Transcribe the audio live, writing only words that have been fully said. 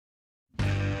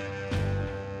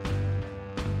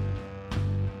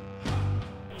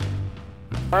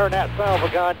Burn that son of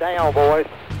a gun down, boys.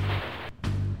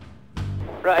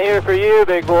 Right here for you,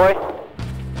 big boy.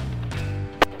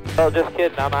 Oh, just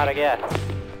kidding, I'm out of gas.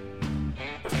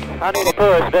 I need a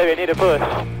push, baby, I need a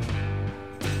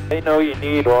push. They know you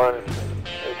need one.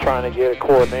 They're trying to get it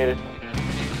coordinated.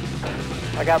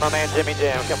 I got my man Jimmy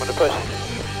Jam coming to push.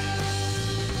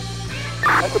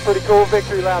 That's a pretty cool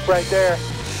victory lap right there.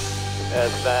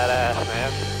 That's badass,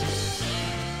 man.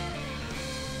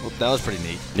 Well, that was pretty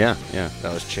neat. Yeah.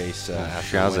 That was Chase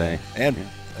Chazé. And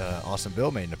Austin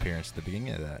Bill made an appearance at the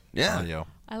beginning of that audio.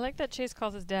 I like that Chase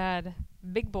calls his dad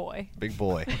Big Boy. Big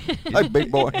boy. Hey,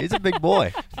 big boy. He's a big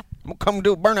boy. I'm gonna come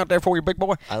do a burnout there for you, big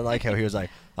boy. I like how he was like,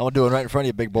 I'm going to do it right in front of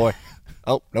you, big boy.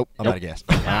 Oh, nope, I'm out of gas.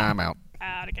 I'm out.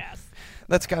 Out of gas.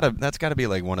 That's gotta be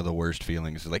like one of the worst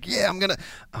feelings. Like, yeah, I'm gonna.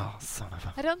 Oh, son of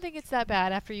a. I don't think it's that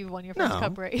bad after you've won your first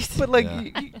cup race. But like,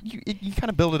 Yeah. you kind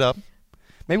of build it up.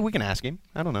 Maybe we can ask him.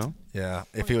 I don't know. Yeah,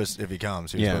 if he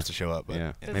comes, he's supposed to show up. But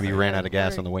Yeah, That's maybe he ran out of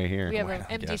gas on the way here. We have Ran an out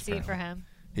of empty gas seat for him.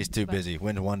 He's too busy.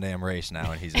 Wins one damn race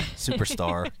now, and he's a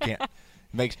superstar.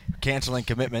 Makes canceling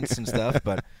commitments and stuff.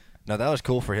 But no, that was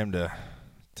cool for him to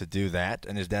do that.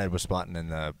 And his dad was spotting in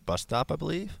the bus stop, I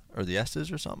believe, or the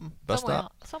S's or something.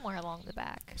 Stop Somewhere along the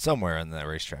back. somewhere in the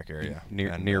racetrack area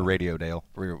near Radio Dale.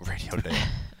 Radio Dale.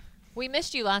 We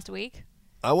missed you last week.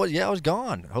 I was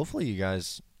gone. Hopefully you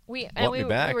guys. We me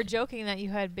back. we were joking that you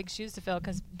had big shoes to fill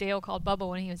because Dale called Bubba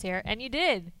when he was here, and you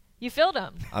did. You filled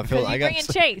them. I bring in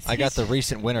Chase. I got the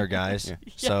recent winner, guys. Yeah.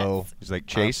 So He's like,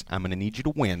 Chase, I'm gonna need you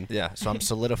to win. yeah, so I'm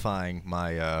solidifying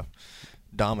my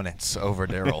dominance over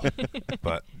Daryl.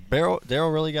 But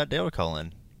Daryl really got Dale to call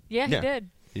in. Yeah, he Yeah. did.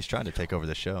 He's trying to take over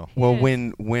the show. Well,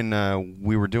 Yeah. when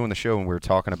we were doing the show and we were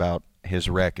talking about his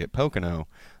wreck at Pocono,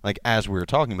 like as we were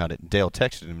talking about it, Dale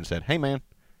texted him and said, "Hey man,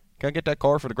 can I get that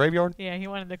car for the graveyard?" Yeah, he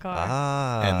wanted the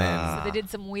car. And then- So they did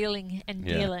some wheeling and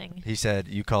Yeah. dealing. He said,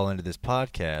 "You call into this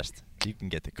podcast, you can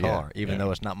get the Yeah. car, even Yeah.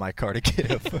 though it's not my car to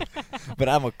give." But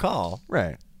I'm a call.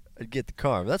 Right. I'd get the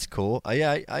car. That's cool. I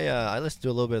listened to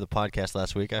a little bit of the podcast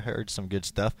last week. I heard some good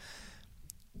stuff.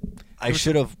 I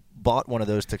should have bought one of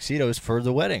those tuxedos for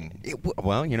the wedding.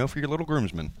 Well, for your little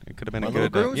groomsman, it could have been My a little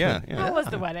good. groomsman. Yeah. How was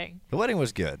the wedding? The wedding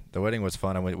was good. The wedding was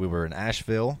fun. We were in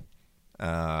Asheville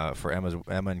for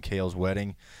Emma and Kale's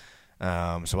wedding.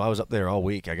 So I was up there all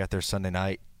week. I got there Sunday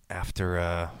night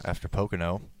after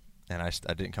Pocono, and I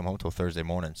didn't come home till Thursday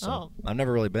morning. So I've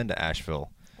never really been to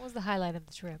Asheville. What was the highlight of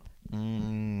the trip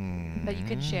that That you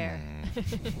can share?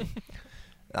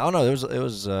 I don't know. It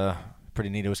was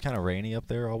pretty neat. It was kind of rainy up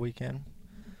there all weekend,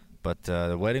 but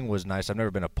the wedding was nice. I've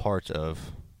never been a part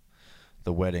of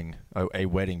the wedding, a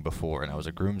wedding before, and I was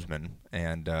a groomsman.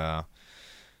 And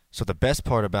so the best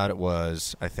part about it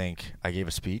was, I think, I gave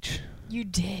a speech. You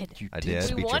did. I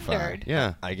did. We wondered.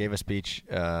 Yeah. I gave a speech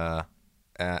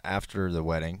after the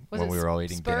wedding Was when it we were all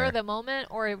eating spur dinner. of the moment,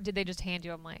 or did they just hand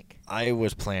you a mic? I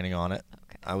was planning on it.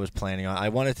 Okay. I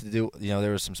wanted to do,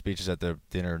 there were some speeches at the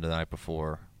dinner the night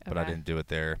before, but I Okay. didn't do it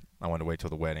there. I wanted to wait till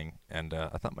the wedding, and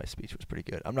I thought my speech was pretty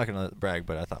good. I'm not going to brag,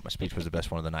 but I thought my speech was the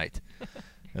best one of the night.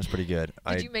 It was pretty good.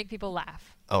 Did you make people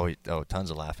laugh? Oh,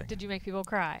 tons of laughing. Did you make people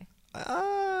cry?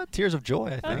 Tears of joy,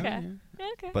 I think. Okay. Yeah,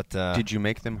 okay. But Did you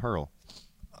make them hurl?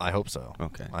 I hope so.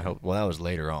 Okay. I hope. Well, that was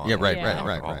later on. Yeah. Right. Yeah.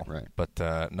 Right. But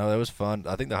no, that was fun.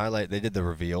 I think the highlight, they did the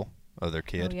reveal of their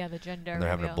kid. Oh yeah, the gender. And they're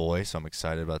having a reveal. boy, so I'm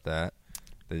excited about that.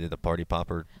 They did the party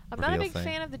popper I'm reveal not a big thing.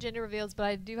 fan of the gender reveals, but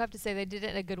I do have to say they did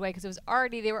it in a good way because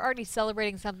they were already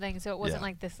celebrating something, so it wasn't Yeah.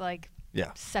 like this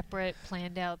Yeah. separate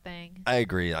planned out thing. I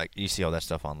agree. Like you see all that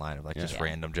stuff online of just Yeah.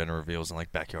 random gender reveals in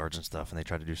like backyards and stuff, and they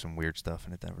try to do some weird stuff,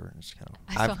 and it never. It's kind of.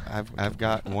 I saw- I've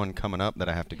got one coming up that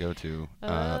I have to go to the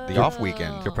Oh. off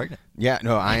weekend. You're pregnant. Yeah,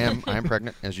 no, I am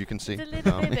pregnant, as you can see. It's a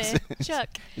little baby, it's- Chuck.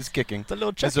 It's kicking. It's a little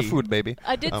It's a Chucky. food baby.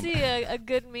 I did see a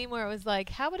good meme where it was like,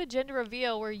 how about a gender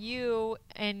reveal where you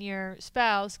and your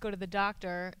spouse go to the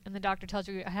doctor and the doctor tells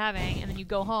you what you're having, and then you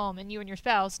go home and you and your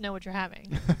spouse know what you're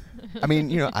having. I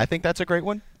mean, I think that's a great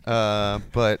one.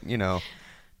 But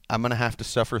I'm gonna have to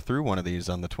suffer through one of these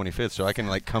on the 25th, so I can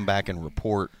come back and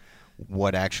report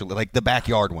what actually the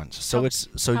backyard ones. So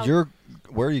How- you're.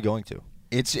 Where are you going to?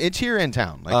 It's here in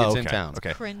town. It's in town.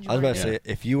 Okay. Cringe I was about to worthy. say,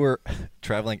 if you were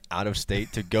traveling out of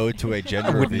state to go to a gender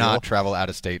I would reveal, not travel out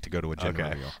of state to go to a gender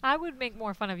Okay. reveal. I would make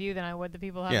more fun of you than I would the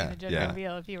people having Yeah, the gender yeah.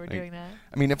 reveal if you were doing that.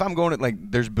 I mean, if I'm going to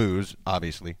there's booze,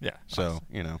 obviously. Yeah, So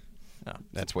No.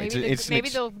 that's why Maybe, it's maybe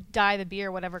they'll dye the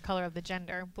beer whatever color of the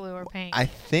gender, blue or pink. I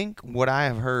think what I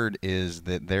have heard is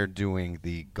that they're doing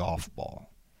the golf ball.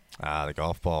 The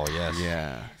golf ball. Yes.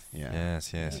 Yeah. Yes.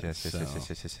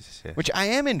 So- Which I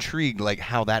am intrigued,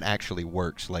 how that actually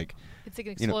works. It's like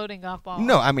an you know- exploding golf ball.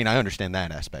 No, I mean I understand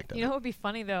that aspect of You know it. what would be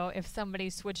funny though if somebody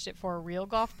switched it for a real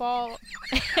golf ball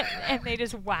and they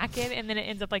just whack it and then it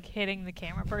ends up like hitting the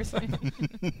camera person.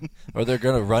 Or they're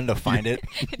gonna run to find it.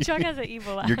 Chuck has an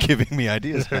evil eye. You're giving me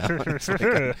ideas now. It's like,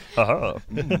 Uh-huh.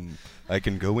 I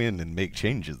can go in and make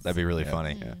changes. That'd be really Yeah.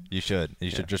 funny. Yeah. You should. You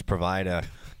Yeah. should just provide a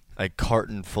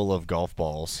carton full of golf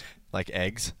balls, like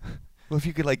eggs. Well, if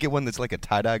you could like get one that's like a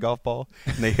tie-dye golf ball,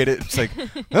 and they hit it, it's like,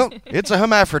 oh, it's a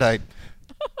hermaphrodite.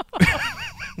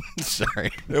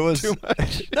 Sorry, It was too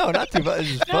much. no, not too much. It was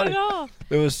just Not funny. at all.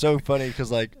 It was so funny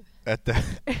because like at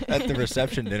the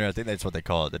reception dinner, I think that's what they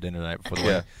call it, the dinner night before the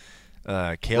Yeah.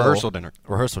 wedding. Kale, Rehearsal dinner.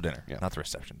 Rehearsal dinner. Yeah. Not the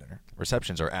reception dinner.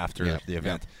 Receptions are after Yeah. the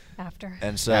event. After.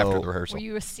 And so After the rehearsal. Where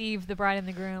you receive the bride and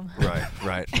the groom. Right.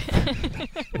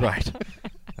 Right.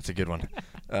 That's a good one.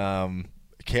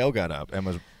 Kale got up,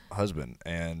 Emma's husband,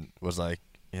 and was like,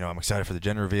 I'm excited for the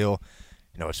gender reveal.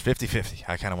 It's 50-50.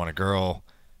 I kind of want a girl.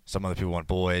 Some other people want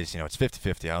boys. It's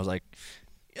 50-50. I was like,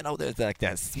 there's like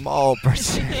that small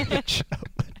percentage of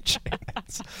a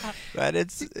chance that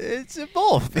it's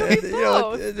both. Could be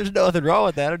both. There's nothing wrong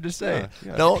with that. I'm just saying.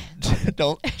 Yeah.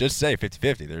 Don't just say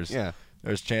 50-50.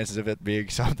 There's chances of it being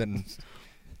something.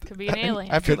 Could be an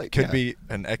alien. I feel Could like yeah. be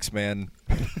an X-Man.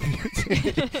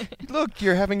 Look,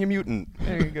 you're having a mutant.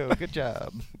 There you go. Good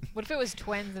job. What if it was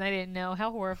twins and I didn't know?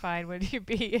 How horrified would you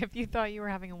be if you thought you were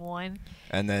having one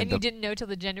And then and you didn't know till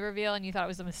the gender reveal and you thought it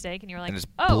was a mistake and you were like, and it's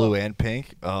oh. blue and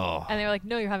pink. Oh, And they were like,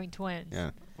 no, you're having twins.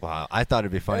 Yeah. wow! I thought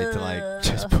it'd be funny to like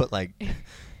just put like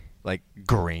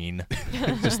green.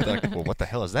 Just like, well, what the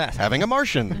hell is that? Having a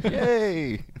Martian.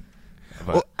 Yay.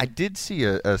 But- Well, I did see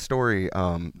a story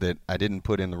that I didn't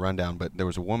put in the rundown, but there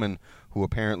was a woman who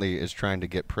apparently is trying to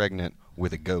get pregnant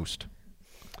with a ghost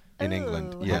in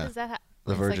England. Ooh, Yeah. How does that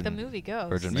The it's like the Virgin- movie Ghost.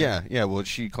 Virgin Yeah, yeah. Well,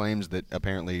 she claims that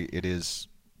apparently it is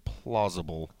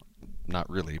plausible. Not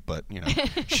really, but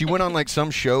she went on like some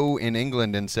show in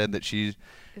England and said that she Is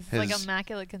this like has-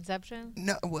 immaculate conception?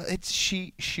 no. Well, it's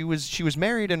she was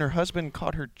married and her husband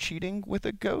caught her cheating with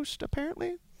a ghost.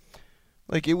 Apparently,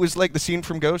 like it was like the scene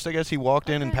from Ghost. I guess he walked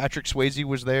in and Okay. Patrick Swayze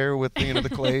was there with the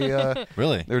clay.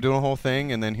 Really? They were doing a whole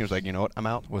thing, and then he was like, you know what, I'm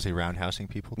out. Was he roundhousing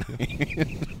people too?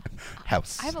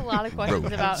 House. I have a lot of questions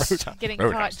about Roadhouse. getting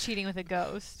Roadhouse. caught cheating with a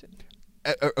ghost.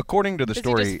 According to the Does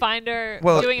story, he just find her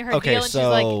well, doing her okay, deal and she's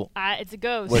like, so it's a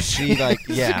ghost? Was she like?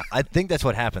 Yeah, I think that's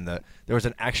what happened. There was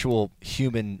an actual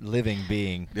human living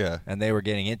being. Yeah. And they were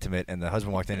getting intimate, and the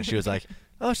husband walked in, and she was like,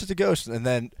 "Oh, it's just a ghost." And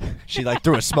then she like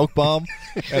threw a smoke bomb,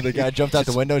 and the guy jumped out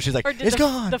the window. And she's like, or did "It's the,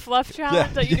 gone." the fluff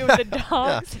challenge that you do with the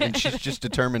dogs? and she's just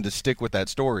determined to stick with that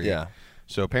story. Yeah.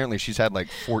 So apparently she's had like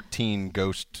 14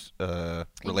 ghost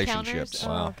relationships. Encounters? Oh,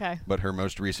 Wow. okay. But her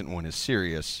most recent one is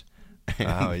serious.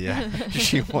 Oh yeah.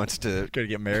 She wants to. Gonna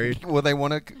get married. Well, they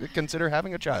want to consider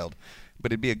having a child,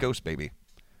 but it'd be a ghost baby.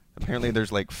 Apparently,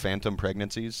 there's like phantom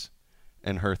pregnancies,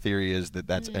 and her theory is that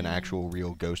that's an actual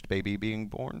real ghost baby being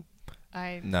born.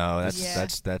 No, that's Yeah.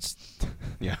 that's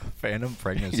Yeah. phantom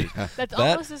pregnancy. Yeah. That's That-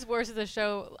 almost as worse as the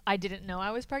show I Didn't Know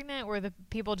I Was Pregnant, where the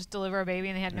people just deliver a baby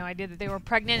and they had no idea that they were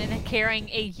pregnant and carrying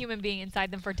a human being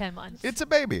inside them for 10 months. It's a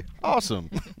baby. Awesome.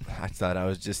 I thought I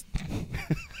was just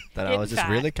Getting fat.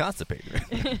 really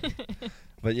constipated.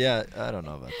 But yeah, I don't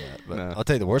know about that. But No. I'll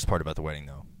tell you the worst part about the wedding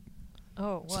though.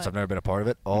 Oh, what? Since I've never been a part of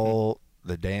it, all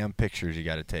the damn pictures you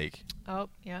got to take Oh,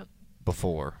 yeah.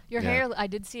 before. Your Yeah. hair, I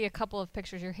did see a couple of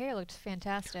pictures. Your hair looked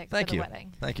fantastic Thank for the you.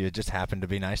 wedding. Thank you. It just happened to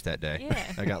be nice that day.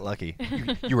 Yeah. I got lucky.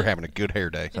 You were having a good hair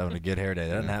day. So having a good hair day.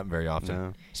 That doesn't Yeah. happen very often.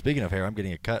 No. Speaking of hair, I'm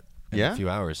getting a cut in Yeah? a few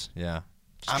hours. Yeah.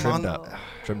 Just I'm trimmed on- up.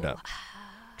 Trimmed up.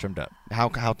 Trimmed up. How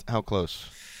close?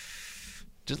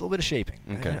 Just a little bit of shaping.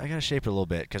 Okay. I got to shape it a little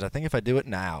bit because I think if I do it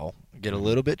now, get a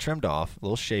little bit trimmed off, a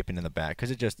little shaping in the back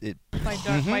because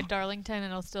By Darlington,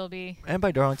 it'll still be and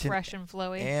by Darlington, fresh and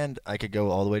flowy. and I could go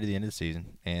all the way to the end of the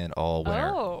season and all winter,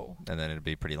 Oh. and then it'd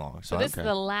be pretty long. So I'm- this is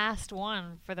the last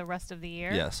one for the rest of the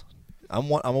year? yes, I'm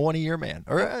a 1 a year man,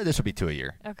 or this would be 2 a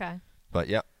year. Okay. But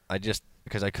yep, I just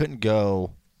because I couldn't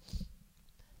go.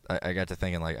 I got to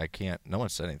thinking like I can't. No one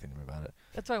said anything to me about it.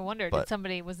 That's what I wondered. But-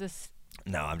 Was this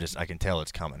No, I can tell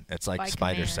it's coming. It's like by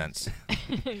spider command? sense.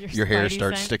 Your hair spidey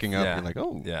starts sense? sticking up. Yeah. You're like,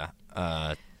 oh. Yeah.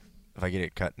 If I get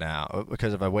it cut now,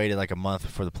 because if I waited like a month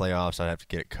for the playoffs, I'd have to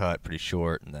get it cut pretty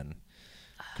short, and then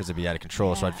because it'd be out of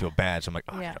control, so I'd Yeah. feel bad. So I'm like,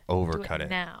 oh, Yeah. I gotta Do it overcut it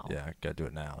now. Yeah, I gotta do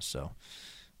it now. So I'm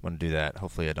gonna do that.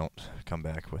 Hopefully, I don't come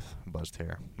back with buzzed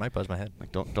hair. Might buzz my head.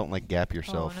 Like don't like gap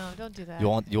yourself. Oh, no, don't do that. You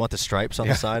want the stripes on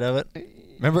Yeah. the side of it?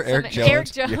 Remember Some- Eric Jones?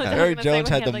 Eric Jones. Yeah. I was Eric gonna say Jones when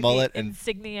he had the like, mullet and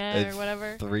insignia and or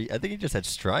whatever. 3. I think he just had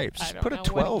stripes. I don't Put a know what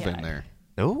he 12 in had. there.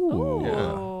 Ooh.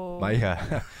 Ooh.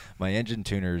 My my engine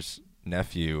tuner's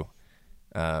nephew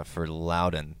for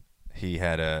Loudon, he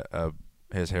had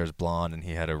his hair's blonde and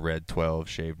he had a red 12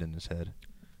 shaved in his head.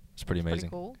 It's pretty Pretty amazing.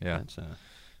 cool. Yeah, That's it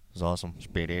was awesome.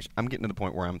 badass. I'm getting to the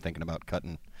point where I'm thinking about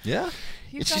cutting. Yeah.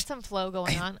 You've It's got just- some flow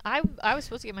going on. I was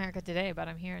supposed to get my haircut today, but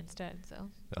I'm here instead. So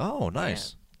Oh,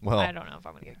 nice. Well, I don't know if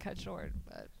I'm gonna get cut short,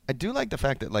 but I do like the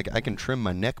fact that like I can trim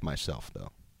my neck myself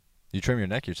though. you trim your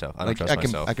neck yourself. I don't Like trust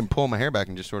myself. I can pull my hair back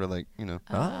and just sort of like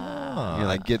Ah.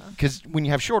 like get because when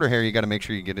you have shorter hair you got to make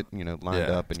sure you get it lined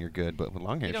Yeah. up and you're good. But with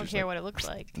long hair, you don't it's just care like, what it looks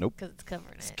like. Nope. Because it's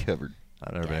covering it's it. covered.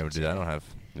 I've never been able to do that. I don't have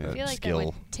Yeah. I feel like skill. that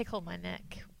would tickle my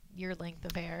neck. Your length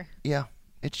of hair. Yeah,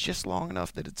 it's just long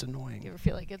enough that it's You annoying. ever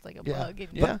feel like it's like a Yeah. bug? In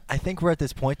Yeah. your I think we're at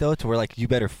this point though, to where like you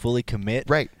better fully commit,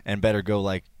 Right. and better go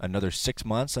like another 6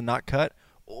 months and not cut,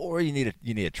 or you need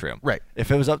a trim. Right. If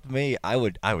it was up to me, I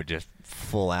would just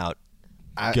full out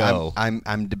go.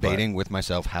 I'm debating with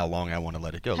myself how long I want to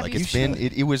let it go. Have Like you it's been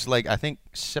should. it was like I think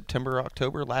September,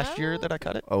 October last year that I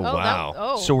cut it. Oh,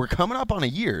 wow. So we're coming up on a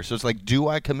year. So it's like, do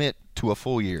I commit to a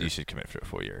full year? You should commit for a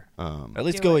full year. Um, At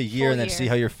least Do go a it. year Full and then year. see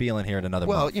how you're feeling here in another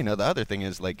well, month. the other thing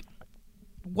is like,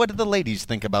 what do the ladies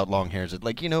think about long hair? Is it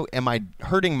like, am I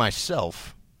hurting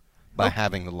myself by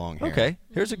having the long hair? Okay,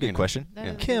 here's a good You know. question. That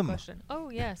is a good Kim, question. Oh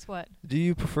yes, what? do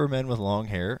you prefer men with long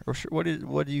hair, or what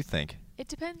do you think? It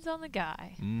depends on the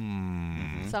guy.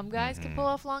 Mm. Some guys can pull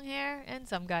off long hair, and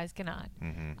some guys cannot.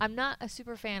 Mhm. I'm not a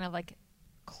super fan of like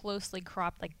closely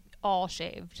cropped, like all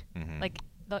shaved, Mhm. like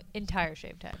the entire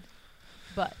shaved head.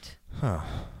 But Huh.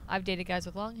 I've dated guys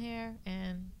with long hair,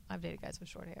 and I've dated guys with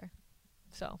short hair.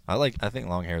 So. I think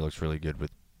long hair looks really good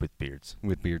with beards.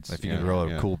 With beards. If you yeah, can grow a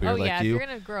yeah. cool beard Oh yeah, like if you, you're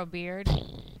gonna grow a beard,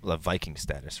 a Viking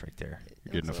status right there.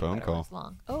 You're getting it looks a phone better when call. it's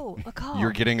long. Oh, a call.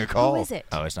 You're getting a call. Who is it?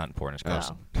 Oh, it's not important. It's Oh.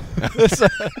 Carson.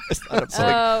 It's not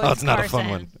a- Oh, it's not a fun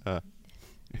one. Carson.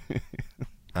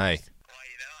 Hi.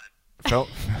 So,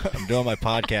 I'm doing my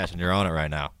podcast and you're on it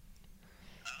right now.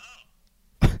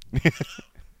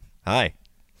 Hi.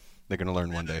 They're gonna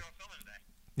learn one day.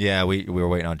 Yeah, we were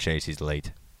waiting on Chase. He's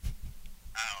late.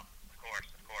 Oh, of course.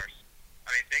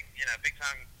 I mean, big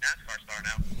time NASCAR star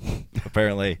now.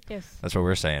 Apparently, Yes. that's what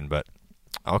we're saying. But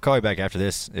I'll call you back after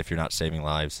this if you're not saving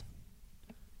lives.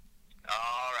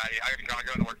 All righty, I'll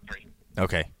go to work at 3.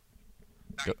 Okay.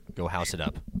 Go house it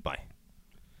up. Bye.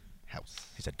 House.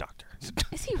 He's a doctor.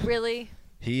 Is he really?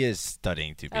 He is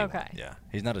studying to be one. Okay. Yeah.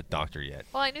 He's not a doctor yet.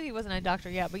 Well, I knew he wasn't a doctor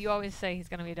yet, but you always say he's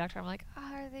gonna be a doctor. I'm like,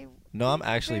 are they? No, I'm He's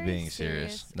actually very being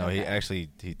serious. No, Okay.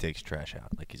 he takes trash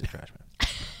out like he's a trash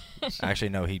man. Actually,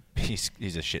 no, he's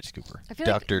a shit scooper. I feel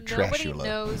Dr. like nobody Trashula.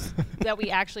 knows that we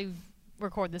actually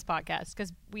record this podcast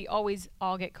because we always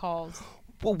all get calls.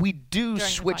 Well, we do During the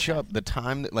switch podcast. up the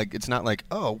time. That, like, it's not like,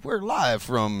 oh, we're live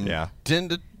from Yeah. 10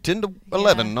 to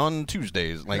 11 Yeah. on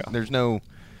Tuesdays. Like, Yeah. there's no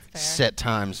Fair. set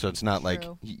time, so it's not like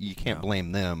True. you can't No.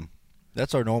 blame them.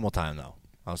 That's our normal time, though.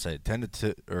 I'll say 10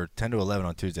 to 11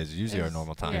 on Tuesdays is usually our Is-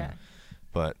 normal time. yeah.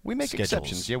 But we make schedules.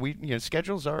 exceptions. Yeah,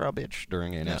 schedules are a bitch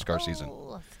during a Yeah. NASCAR season.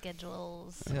 Oh,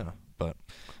 schedules. Yeah, but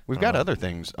We've got Uh, other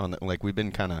things on the, like we've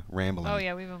been kind of rambling. Oh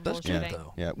yeah, we've been That's Yeah. good, bullshitting.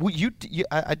 though. Yeah. Well,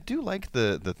 I do like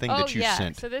the thing Oh that you yeah.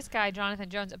 sent. So this guy, Jonathan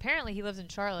Jones, apparently he lives in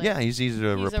Charlotte. Yeah, he's a he's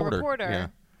reporter. a reporter.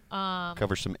 Yeah.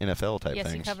 Covers some NFL type yes,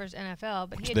 things. he covers NFL,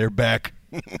 but They're back.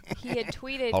 he had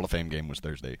tweeted Hall of Fame game was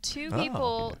Thursday. two Oh,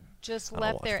 people okay. just I don't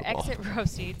left watch their football. exit row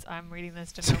seats. I'm reading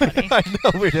this to nobody. I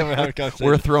know we're never having a conversation.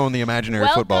 We're throwing the imaginary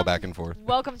football Welcome- back and forth.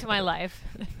 Welcome to my life.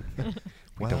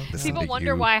 We don't listen People to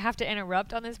wonder you. why I have to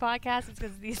interrupt on this podcast. It's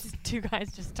because these two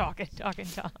guys just talk.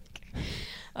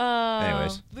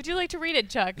 Anyways. Would you like to read it,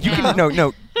 Chuck? You can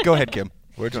no. Go ahead, Kim.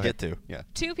 Where'd you Go get ahead. to? Yeah.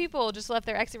 Two people just left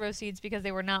their exit row seats because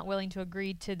they were not willing to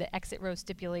agree to the exit row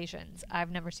stipulations.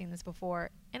 I've never seen this before,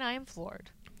 and I am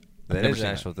floored. That Never is seen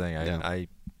an that. actual thing. Yeah.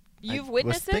 You've I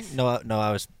witnessed was this? No,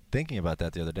 I was thinking about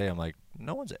that the other day. I'm like,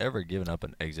 no one's ever given up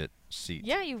an exit seat.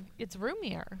 Yeah, it's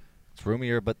roomier. It's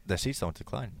roomier, but the seats don't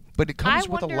decline. But it comes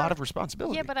with a wonder- lot of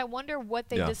responsibility. Yeah, but I wonder what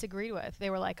they Yeah. disagreed with. They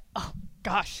were like, "Oh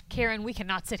gosh, Karen, we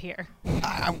cannot sit here."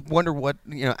 I wonder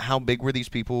how big were these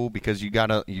people, because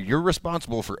you're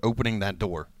responsible for opening that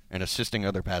door and assisting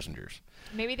other passengers.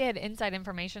 Maybe they had inside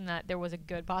information that there was a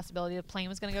good possibility the plane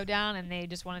was going to go down, and they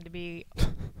just wanted to be.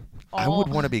 I would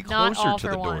want to be not closer all to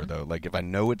for the door, one. though. Like, if I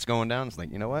know it's going down, it's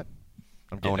like, you know what?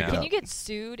 I'm I wanna getting get out. Can you get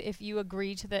sued if you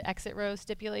agree to the exit row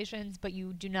stipulations, but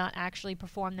you do not actually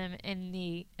perform them in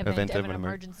the event of an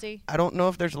emergency? I don't know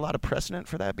if there's a lot of precedent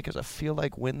for that, because I feel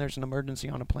like when there's an emergency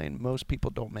on a plane, most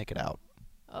people don't make it out.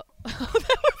 Oh,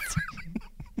 that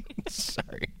was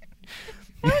Sorry.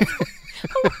 horrible.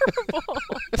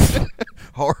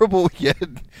 Horrible yet.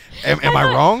 Am I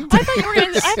wrong? I thought you were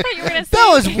gonna say That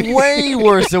was way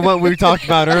worse than what we talked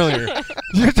about earlier.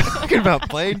 You're talking about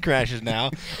plane crashes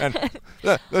now, and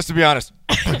let's to be honest,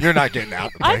 you're not getting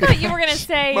out. I thought you were gonna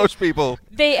say Most people.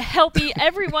 they help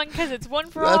everyone because it's one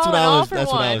for That's all what and I all was- for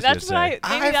that's what one. I was That's gonna what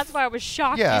say. maybe that's why I was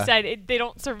shocked. Yeah. You said they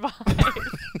don't survive.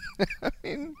 I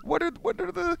mean, what are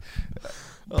the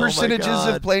Oh my percentages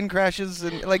God. of plane crashes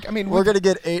and like? I mean, We're gonna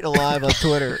get 8 alive on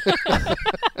Twitter.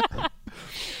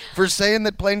 for saying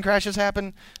that plane crashes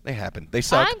happen. They happen. They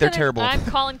suck. They're terrible. I'm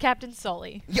calling Captain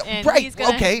Sully. Yeah, and right. He's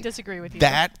gonna Okay. disagree with you.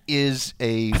 That is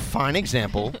a fine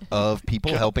example of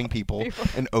people helping people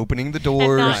and opening the and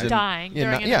doors not dying yeah,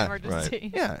 during an yeah,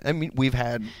 emergency. yeah. I mean, we've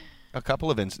had a couple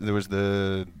of incidents. There was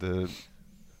the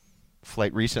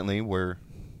flight recently where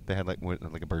they had like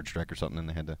a bird strike or something, and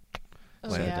they had to. Oh,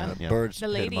 Land yeah. down. Yeah. Birds The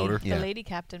hit lady, motor. the Yeah. lady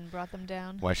captain brought them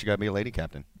down. Why she got to be a lady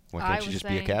captain? Why I can't she was just be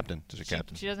a saying captain? Just a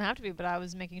captain. She doesn't have to be, but I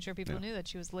was making sure people Yeah. knew that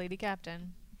she was lady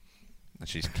captain. And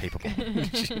she's capable.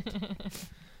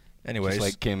 Anyways, Just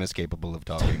like Kim is capable of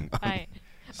talking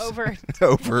Over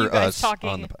over you guys us talking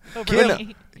on the. over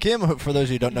me. Kim, for those of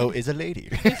you who don't know, is a lady,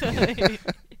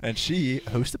 and she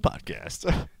hosts a podcast. Do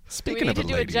we Speaking need of to a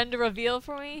do a lady, gender reveal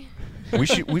for me?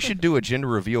 we should do a gender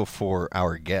reveal for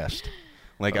our guest.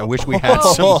 Like I wish we had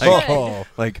some Oh,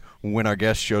 like when our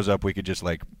guest shows up, we could just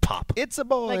like pop. It's a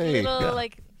boy.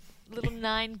 Like little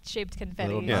 9-shaped confetti.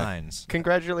 Little Yeah. nines.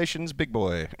 Congratulations, big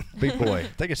boy. Big boy,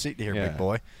 take a seat here, Yeah. big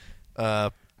boy.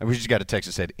 We just got a text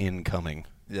that said incoming.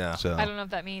 Yeah. So I don't know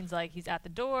if that means like he's at the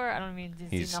door. I don't know if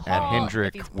he's He's in the at hall.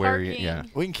 Hendrick, if he's where he- parking. yeah.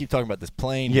 We can keep talking about this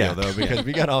plane Yeah. deal though, because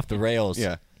we got off the rails.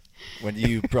 yeah, When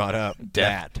you brought up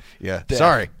that. yeah. Death.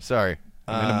 Sorry.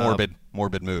 I'm in a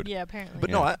morbid mood. Yeah, apparently. But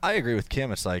no, I agree with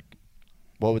Kim. It's like,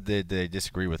 what would they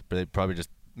disagree with? But they probably just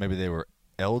maybe they were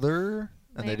elder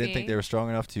and they didn't think Maybe. they were strong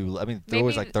enough to. I mean, they're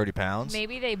always like 30 pounds.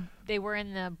 Maybe they were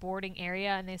in the boarding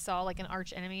area and they saw like an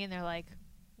arch enemy and they're like,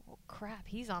 well, crap,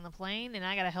 he's on the plane and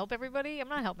I gotta help everybody. I'm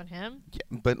not helping him. Yeah,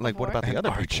 but like, what about the other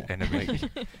arch people? enemy.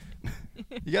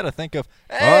 You got to think of.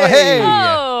 Oh, hey!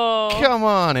 Oh, Come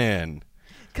on in.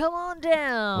 come on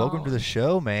down. Welcome to the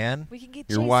show, man. We can get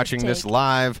You're Chase's watching this take.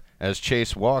 live as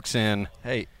Chase walks in,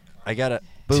 Hey, I got a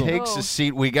boom. takes Oh. a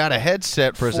seat. We got a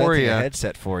headset for Presenting you. a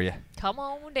headset for you. Come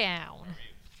on down.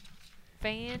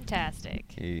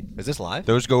 Fantastic. Is this live?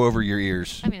 Those go over your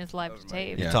ears. I mean, it's live to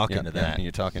tape. You're talking to that.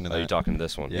 You're talking to Oh, that. you're talking to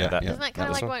this one. Yeah, that, yeah. Isn't that kind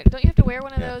of this like one? what? Don't you have to wear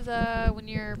one of Yeah. those when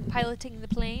you're piloting the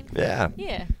plane? Yeah.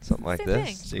 Yeah. Something like Same this.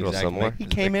 thing. See, Real exactly. similar. He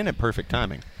came in at perfect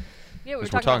timing. Yeah, we were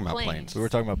 'Cause we're talking, talking about about planes. planes. We were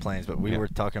talking about planes, but we Yeah. were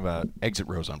talking about Exit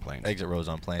rows on planes. exit rows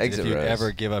on planes. Exit if you rows.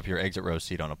 ever give up your exit row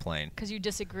seat on a plane. Because you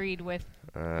disagreed with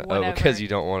Oh, whatever. because you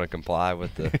don't want to comply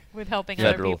with the with helping other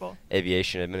Federal people.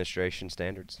 Aviation Administration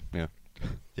standards. Yeah.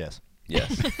 Yes.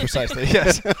 Yes. Precisely.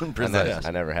 Yes.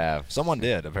 I never have. Someone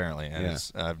did apparently, and Yeah.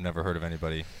 I've never heard of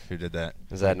anybody who did that.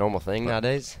 Is that a normal thing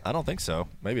nowadays? I don't think so.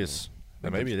 Maybe it's.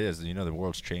 Maybe it is. You know, the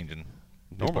world's changing.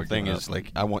 People Normal are thing giving is up.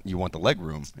 like you want the leg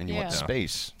room and you want the Yeah.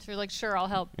 space. So you're like, sure, I'll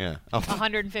help Yeah.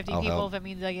 150 I'll people help. if it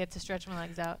means I get to stretch my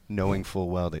legs out. Knowing full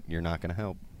well that you're not going to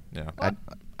help. Yeah.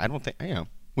 I don't think.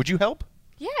 Would you help?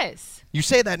 Yes. You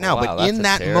say that now, Wow, but in that's a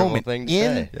that terrible moment, thing to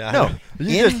in say. Yeah, I no, know.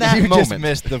 in that you moment, just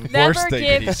missed the worst Never thing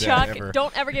that he give said Chuck. ever.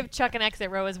 Don't ever give Chuck an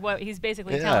exit row. Is what he's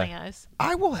basically Yeah. telling us.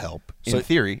 I will help. In So-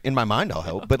 theory, in my mind, I'll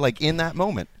help. But like in that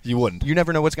moment, You wouldn't. you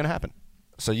never know what's going to happen.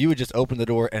 So you would just open the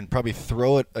door and probably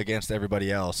throw it against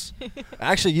everybody else.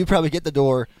 Actually, you probably get the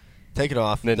door, take it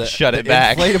off, Then shut it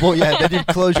back. Inflatable, yeah. Then you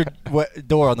close your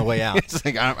door on the way out. It's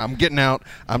like I'm getting out.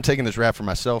 I'm taking this rap for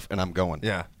myself, and I'm going.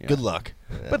 Yeah. Good luck.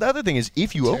 But the other thing is,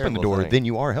 if you open the Terrible door, thing. then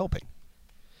you are helping,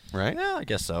 right? Yeah, I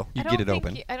guess so. You I get don't it think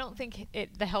open. I don't think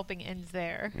the helping ends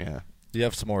there. Yeah. You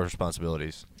have some more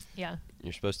responsibilities. Yeah.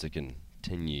 You're supposed to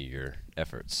continue your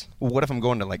efforts. Well, what if I'm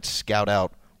going to like scout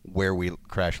out where we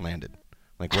crash landed?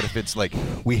 Like, what if it's like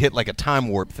we hit like a time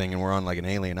warp thing and we're on like an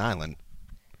alien island?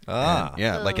 Ah. And,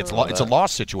 yeah, like it's Oh. it's a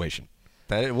lost situation.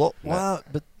 Well,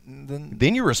 but then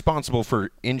Then you're responsible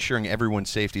for ensuring everyone's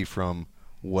safety from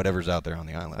whatever's out there on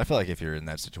the island. I feel like if you're in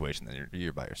that situation, then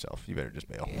you're by yourself. You better just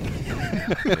bail.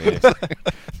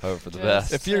 Hope for the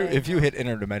Just- best. If you hit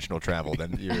interdimensional travel,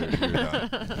 then you're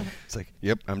done. It's like,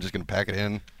 yep, I'm just gonna pack it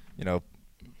in. You know,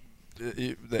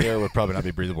 the air would probably not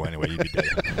be breathable anyway. You'd be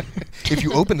dead. If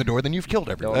you open the door, then you've killed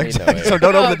everyone. Don't need no air. So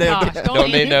don't Oh, open the damn gosh, door.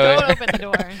 Don't need no don't air. open the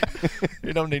door.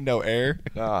 You don't need no air.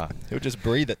 Ah, He'll just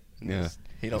breathe it. Yeah.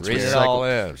 He don't Breathe spit it out. all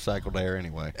in. Recycled air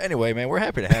anyway. Anyway, man, we're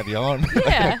happy to have you on.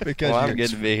 Yeah. because Well, I'm you're good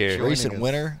to be here. Recent Joining us.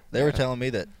 winter, they were Yeah. telling me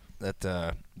that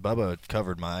Bubba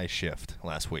covered my shift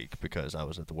last week because I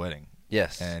was at the wedding.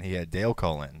 Yes. And he had Dale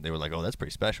call in. They were like, "Oh, that's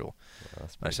pretty special."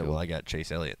 That's I pretty said, cool. "Well, I got Chase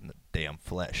Elliott in the damn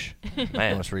flesh,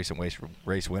 Man. most recent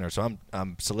race winner." So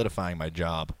I'm solidifying my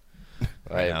job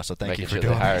right now. So thank you for sure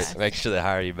doing this. this. Make sure they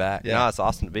hire you back. Yeah. No, it's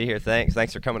awesome to be here.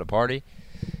 Thanks for coming to party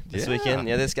this weekend.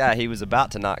 Yeah, this guy, he was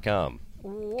about to not come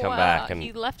back and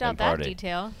he left out and that party.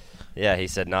 detail. Yeah, he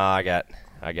said, "Nah, I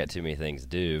got too many things to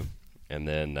do." And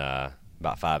then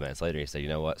about 5 minutes later, he said, "You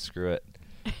know what? Screw it.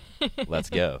 Let's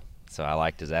go." So I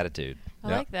liked his attitude. I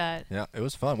Yeah. like that. Yeah, it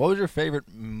was fun. What was your favorite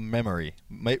memory,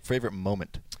 favorite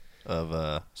moment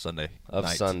of Sunday Of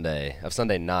night?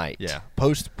 Sunday night. Yeah,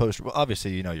 post. Well,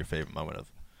 obviously, you know your favorite moment of.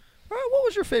 All right, what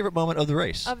was your favorite moment of the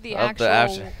race? Of the Of the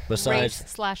actual actu-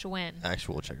 Besides- race/win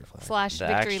Actual checker flag. slash The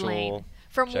victory actual lane.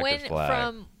 From checkered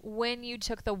flag. when you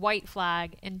took the white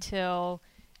flag until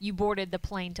you boarded the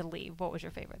plane to leave, what was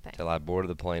your favorite thing? Till I boarded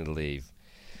the plane to leave.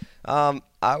 I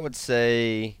would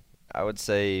say,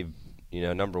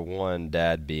 number one,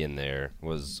 Dad being there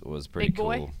was pretty Big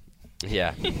boy? cool.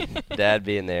 Yeah, Dad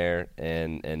being there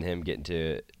and him getting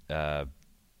to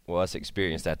us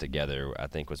experience that together, I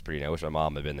think was pretty. I wish my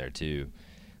mom had been there too.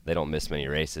 They don't miss many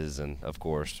races, and of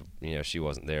course, she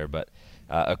wasn't there. But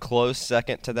a close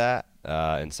second to that,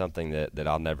 and something that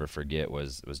I'll never forget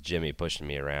was Jimmy pushing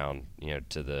me around,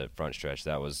 to the front stretch.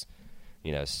 That was,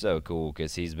 so cool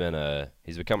because he's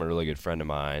become a really good friend of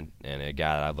mine and a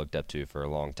guy that I've looked up to for a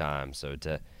long time. So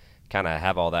to kind of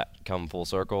have all that come full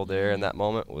circle there in that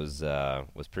moment was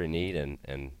pretty neat,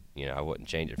 and I wouldn't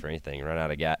change it for anything. I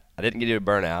didn't get to a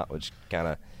burnout, which kind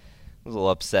of was a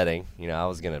little upsetting. I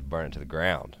was gonna burn it to the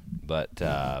ground, but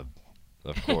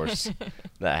of course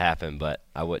that happened. But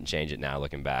I wouldn't change it now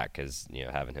looking back because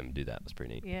having him do that was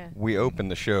pretty neat. Yeah. We opened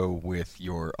the show with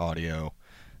your audio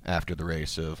after the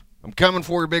race of "I'm coming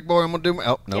for you, big boy. I'm gonna do my."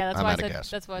 Oh nope, Yeah, that's I'm why out I of said. gas.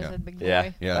 That's why I Yeah. said big boy.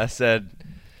 Yeah, Yeah. I said.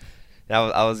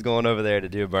 I was going over there to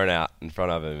do a burnout in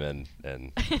front of him,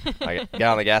 and I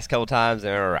got on the gas a couple times,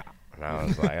 and I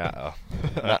was like, uh-oh.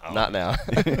 Not now.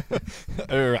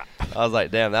 I was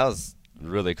like, damn, that was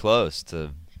really close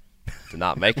to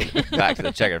not making it back to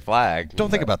the checkered flag. Don't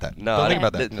think about that. No, Don't I think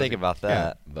about that. didn't think about Yeah.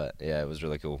 that, but yeah, it was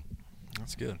really cool.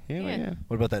 That's good. Yeah, Yeah. yeah.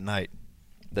 What about that night?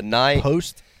 The night,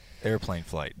 Post airplane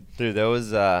flight. dude, there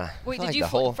was Wait, like did you the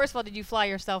whole. first of all, did you fly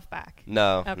yourself back?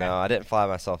 No, Okay. no, I didn't fly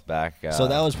myself back. So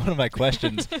that was one of my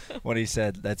questions when he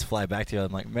said, "Let's fly back to you."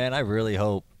 I'm like, man, I really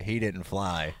hope he didn't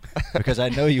fly because I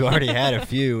know you already had a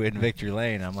few in Victory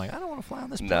Lane. I'm like, I don't want to fly on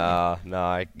this plane.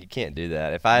 No, you can't do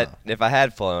that. If I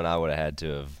had flown, I would have had to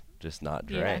have just not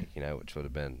drank, which would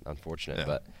have been unfortunate. Yeah.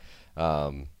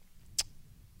 But,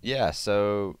 yeah.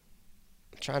 So,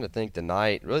 I'm trying to think.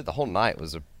 The whole night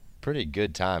was a pretty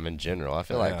good time in general. I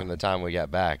feel like Yeah. from the time we got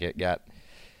back, it got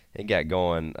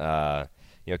going.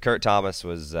 Kurt Thomas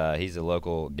was he's a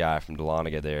local guy from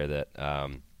Dahlonega there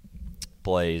that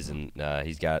plays, and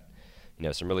he's got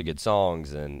some really good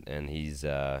songs, and he's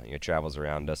travels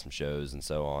around, does some shows and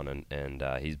so on, and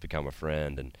he's become a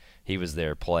friend, and he was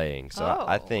there playing. So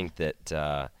I Oh. think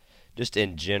that just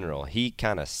in general, he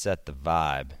kind of set the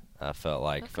vibe. I felt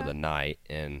like for Okay. the night,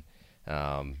 and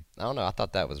I don't know. I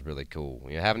thought that was really cool.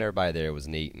 Having everybody there was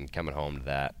neat, and coming home to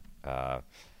that.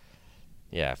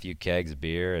 A few kegs of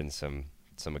beer and some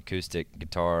acoustic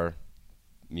guitar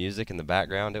music in the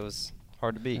background. It was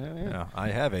hard to beat. Yeah, I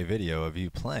have a video of you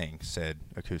playing said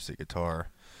acoustic guitar.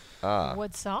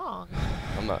 What song?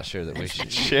 I'm not sure that we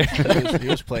should share. He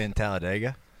was playing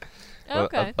Talladega.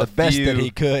 Okay. The best that he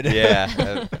could.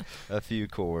 Yeah, a few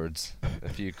chords.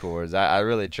 I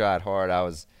really tried hard. I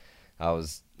was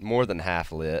more than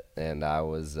half lit, and I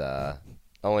was I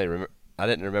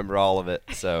didn't remember all of it,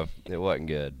 so it wasn't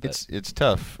good. But It's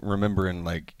tough remembering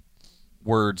like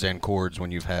words and chords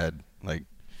when you've had like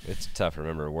it's tough to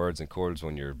remember words and chords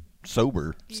when you're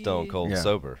sober stone cold Yeah.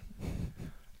 sober.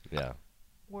 Yeah.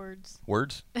 Words.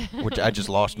 words, which I just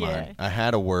lost Yeah. mine. I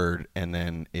had a word and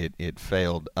then it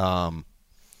failed.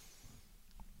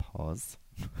 Pause.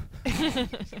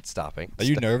 Stopping. Are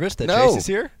you nervous that No. Chase is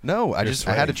here? No, I You're just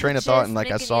I had a sweating. train of thought and like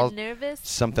I Making saw you nervous?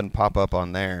 something pop up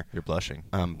on there. You're blushing.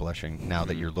 I'm blushing now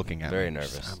that you're looking at Very me.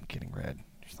 nervous. I'm getting red.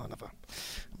 You son of a. I'm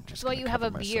just That's why gonna you have a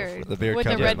cover myself beard with The beard with a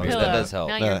covers red most pillow. of That does help.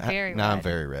 Now you're Uh, very now red. I'm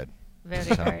very red. very,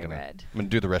 So very I'm red. gonna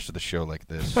do the rest of the show like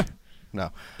this.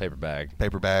 No, Paper bag.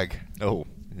 paper bag. Oh,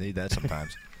 you need that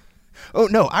sometimes. Oh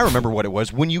no, I remember what it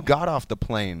was. When you got off the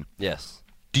plane, Yes.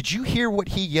 did you hear what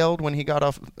he yelled when he got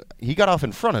off? He got off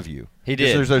in front of you. He 'Cause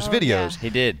did. There's those Oh, videos. yeah. He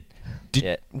did. Did,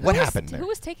 Yeah. What Who was- happened there? Who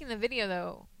was taking the video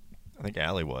though? I think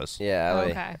Allie was. Yeah,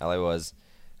 Allie. Okay. Allie was.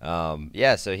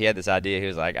 So he had this idea. He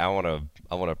was like, I want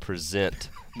to present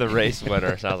the race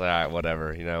winner. So I was like, all right,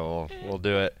 whatever. We'll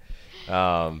do it.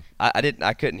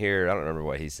 I couldn't hear. I don't remember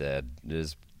what he said.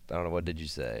 I don't know. What did you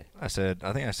say? I think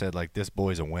I said like, this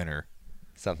boy's a winner.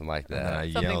 something like And then that.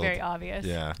 I Something yelled. very obvious.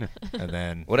 Yeah. And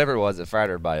then Whatever it was, it fired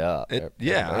everybody up. Yeah, I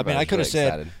mean, Everybody I was could have really said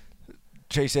excited.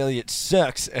 Chase Elliott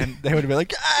sucks, and they would have been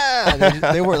like, ah!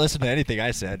 They weren't listening to anything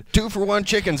I said. 2-for-1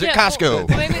 chickens at Yeah, Costco.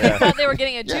 Well, maybe they thought they were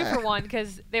getting a Yeah. 2-for-1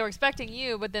 because they were expecting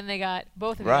you, but then they got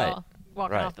both of Right. y'all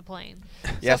walking Right. off the plane.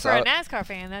 Yeah, so for a NASCAR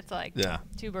fan, that's like Yeah.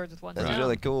 2 birds with one That stone. was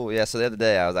really cool. Yeah, so the other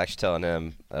day I was actually telling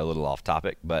him a little off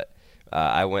topic, but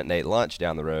I went and ate lunch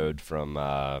down the road from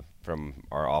our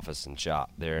office and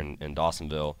shop there in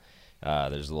Dawsonville.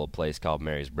 There's a little place called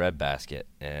Mary's Bread Basket,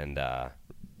 and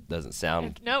doesn't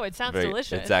sound No, it sounds very,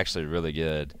 delicious. It's actually really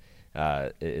good.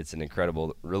 It's an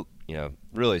incredible,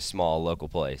 really small local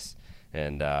place.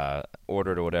 And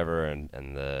ordered or whatever, and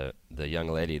the young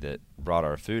lady that brought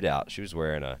our food out, she was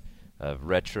wearing a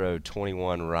retro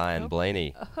 21 Ryan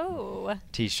Blaney Oh,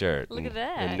 T-shirt. Look at in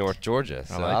that. North Georgia.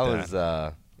 So like I that. was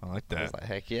I like that. I was like,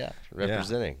 heck yeah,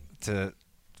 representing. To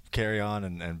carry on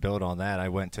and build on that, I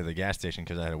went to the gas station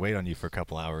because I had to wait on you for a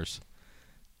couple hours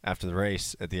after the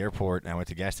race at the airport, and I went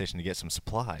to the gas station to get some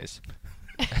supplies.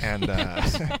 And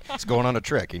It's going on a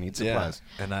trek. He needs supplies.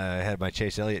 yeah, and I had my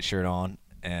Chase Elliott shirt on,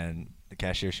 and the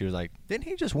cashier, she was like, "Didn't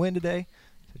he just win today?"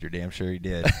 I said, "You're damn sure he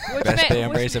did. Which Best ma- damn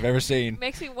which race I've ever seen."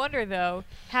 makes me wonder though,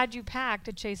 had you packed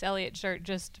a Chase Elliott shirt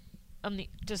just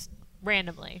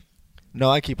randomly? No,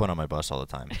 I keep one on my bus all the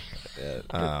time.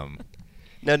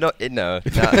 No.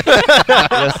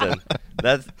 Listen,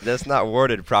 that's not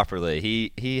worded properly.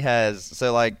 He has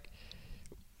like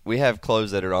we have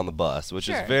clothes that are on the bus, which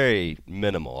Sure. is very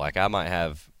minimal. Like I might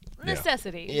have.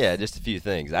 Necessities. Yeah, just a few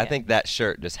things. I Yeah. think that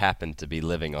shirt just happened to be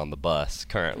living on the bus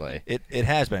currently. It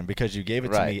has been because you gave it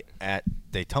to Right. me at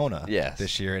Daytona Yes.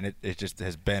 this year, and it just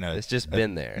has been It's just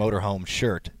been there. motorhome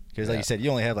shirt. Because like Yeah. you said, you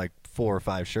only have like 4 or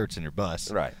 5 shirts in your bus,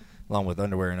 Right. along with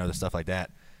underwear and other stuff like that.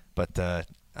 But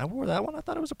I wore that one. I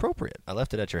thought it was appropriate. I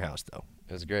left it at your house though.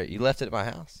 It was great. You left it at my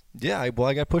house. Yeah, I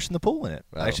got pushed in the pool in it.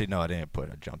 Oh. Actually, no, I didn't I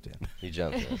jumped in. You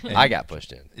jumped in. And- I got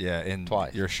pushed in. Yeah, in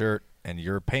Twice. your shirt and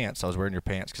your pants. I was wearing your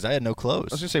pants because I had no clothes.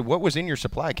 I was going to say, what was in your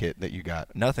supply kit that you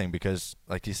got? Nothing, because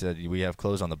like you said, we have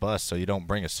clothes on the bus, so you don't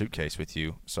bring a suitcase with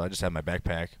you. So I just had my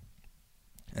backpack,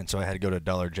 and so I had to go to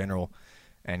Dollar General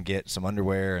and get some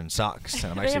underwear and socks.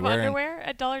 And I'm They actually have wearing. underwear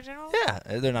at Dollar General?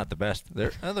 Yeah, they're not the best.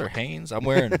 They're Hanes. I'm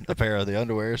wearing a pair of the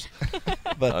underwears,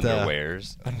 but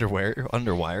Underwears.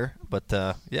 underwire. But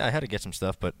yeah, I had to get some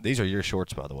stuff. But these are your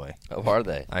shorts, by the way. Oh, are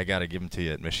they? I got to give them to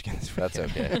you at Michigan. this That's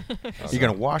weekend. okay. You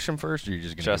going to wash them first, or you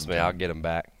just going to Trust me, I'll get them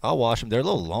back. I'll wash them. They're a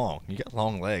little long. You got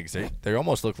long legs. They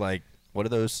almost look like, what are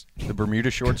those? the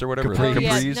Bermuda shorts or whatever? Capri. Oh,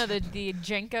 yeah. Capris? No, the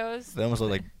Jenkos. They almost look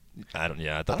like, I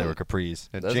thought they were capris.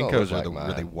 The Those don't Jinkos look are like the mine.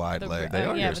 really wide The leg. br- They Oh,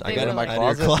 are yeah, yours. but I they got were them like- out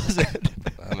of your closet.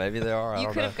 Maybe they are. I You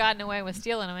don't could know. have gotten away with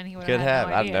stealing them, and he would Could have. have.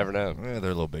 No I'd idea. never known. They're a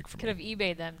little big for Could me. have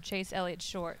eBayed them. Chase Elliott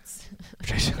shorts.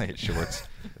 Chase Elliott shorts.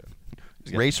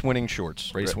 Race-winning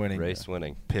shorts. Race winning. Race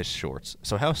winning. Piss shorts.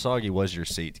 So how soggy was your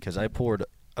seat? Because I poured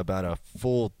about a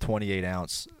full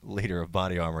 28-ounce liter of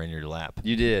body armor in your lap.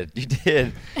 You did.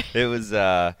 It was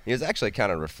actually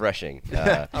kind of refreshing.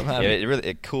 I'm happy.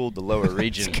 It cooled the lower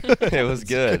region. It was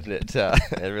good. It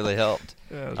really helped.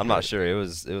 Yeah, it was I'm not great. sure. It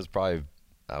was probably,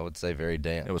 I would say, very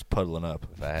damp. It was puddling up.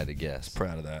 if I had to guess.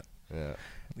 Proud of that. Yeah.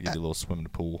 Give you a little swim in the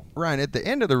pool. Ryan, at the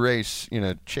end of the race,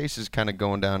 Chase is kind of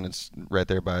going down. It's right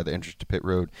there by the entrance to pit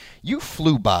road. You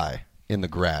flew by in the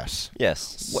grass.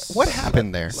 Yes. What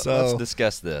happened there? Let's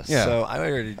discuss this. Yeah. So I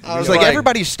already. I was we- like,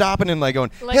 everybody's stopping and like going,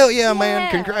 Like, hell yeah, man,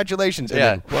 yeah. congratulations. And Yeah.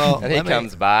 then, Well, and he let me-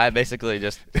 comes by, basically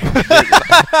just.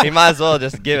 He might as well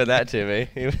just give that to me.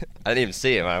 I didn't even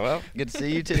see him. Well, good to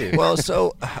see you too. Well,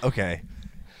 so okay,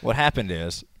 what happened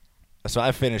is, so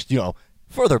I finished,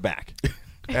 further back,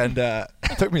 and it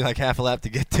took me like half a lap to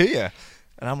get to you,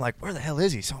 and I'm like, where the hell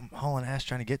is he? So I'm hauling ass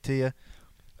trying to get to you,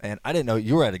 and I didn't know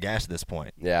you were out of gas at this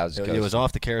point. Yeah, I was. It was coasting.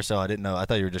 off the carousel. I didn't know. I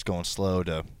thought you were just going slow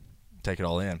to take it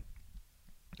all in,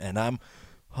 and I'm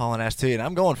hauling ass to you, and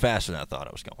I'm going faster than I thought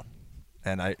I was going,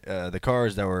 and the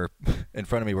cars that were in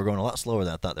front of me were going a lot slower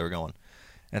than I thought they were going.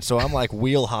 And so I'm like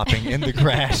wheel hopping in the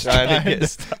grass,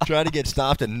 trying to get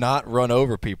stopped and not run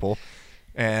over people.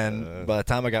 And by the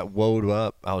time I got woed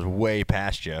up, I was way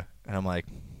past you. And I'm like,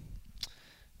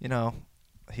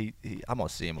 I'm gonna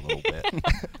see him a little bit.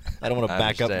 I don't want to I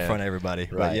back up in understand. front of everybody.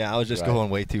 But Right, yeah, I was just right. going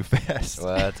way too fast.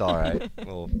 Well, that's all right.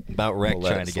 We'll About wrecked we'll let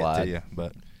trying it to get slide. to you.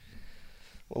 But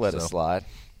let it So. slide.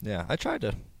 yeah, I tried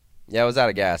to. Yeah, I was out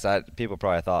of gas. People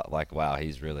probably thought like, "Wow,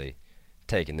 he's really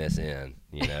taking this in,"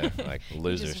 like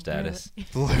loser Just status.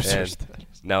 Losers.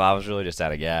 No, I was really just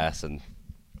out of gas, and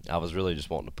I was really just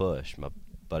wanting to push. My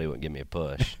buddy wouldn't give me a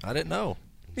push. I didn't know.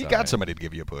 he It's got all right. somebody to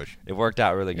give you a push. It worked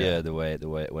out really Yeah. good the way it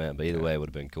went, but either way, it would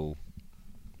have been cool.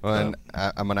 Well, and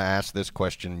I'm going to ask this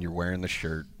question. You're wearing the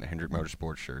shirt, the Hendrick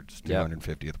Motorsports shirt. It's Yep.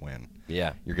 250th win.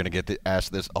 Yeah. You're going to get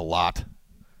asked this a lot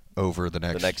over the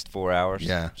next 4 hours.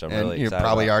 Yeah, So I'm and really you're excited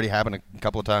probably about. already happened a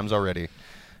couple of times already.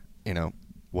 You know,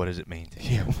 What does it mean to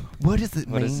you? what does it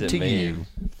What mean does it to mean?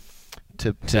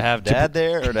 you To have Dad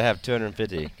there or to have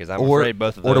 250? Because I'm or, afraid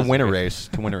both of or those. to win a are- race?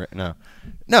 To win a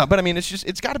no, but I mean,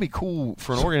 it's got to be cool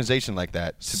for an organization like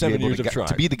that to 7 be able years to, of trying.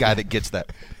 to be the guy that gets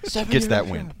that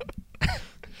win.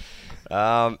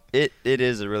 It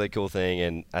is a really cool thing,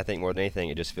 and I think more than anything,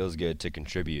 it just feels good to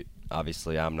contribute.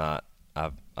 Obviously, I'm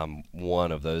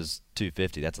one of those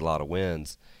 250. That's a lot of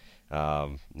wins.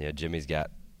 Jimmy's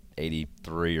got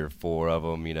 83 or 4 of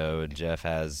them, and Jeff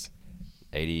has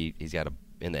 80. He's got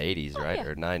in the 80s, right, yeah.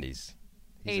 or 90s.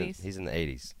 80s. He's in the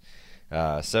 80s.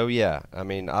 So yeah, I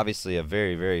mean, obviously a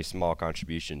very, very small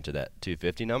contribution to that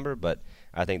 250 number, but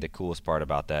I think the coolest part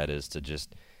about that is to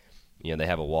just, they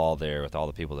have a wall there with all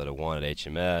the people that have won at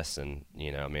HMS, and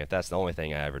I mean, if that's the only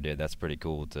thing I ever did, that's pretty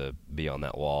cool to be on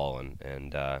that wall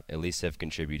and at least have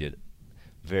contributed.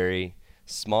 Very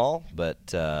small, but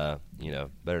better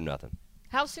than nothing.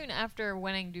 How soon after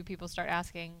winning do people start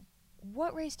asking,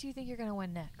 what race do you think you're going to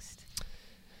win next?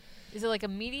 Is it like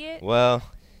immediate? Well,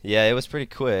 yeah, it was pretty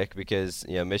quick because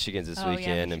Michigan's this Oh, yeah,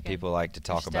 weekend, and Michigan. people like to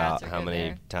talk stats about are how good many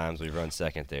there. times we've run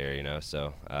second there.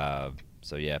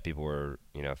 So yeah, people were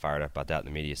fired up about that in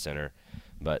the media center,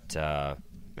 but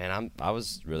man, I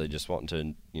was really just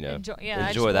wanting to Enjoy I just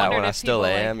enjoy that wondered one. I if still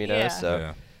people, am, yeah. So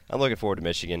Yeah. I'm looking forward to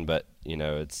Michigan, but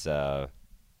it's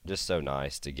just so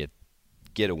nice to get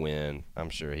a win. I'm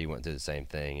sure he went through the same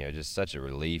thing. Just such a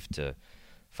relief to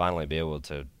finally be able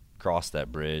to cross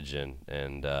that bridge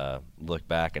and look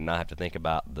back and not have to think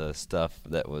about the stuff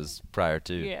that was prior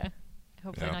to. Yeah.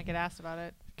 Hopefully Yeah. not get asked about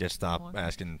it. Just stop More.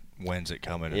 asking when's it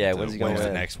coming. Yeah, and when's he gonna the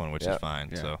win? next one, which Yep. is fine.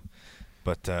 Yeah. So,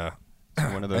 but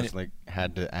One of those I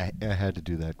had to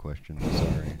do that question.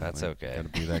 Sorry, That's okay.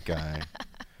 Got to be that guy.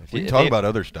 If We you- can if talk you- about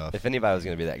other stuff. If anybody was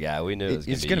going to be that guy, we knew it was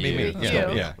It's going to gonna be be me. you.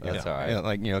 Yeah, You. yeah, That's yeah. all right. Yeah,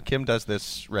 like Kim does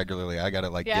this regularly. I gotta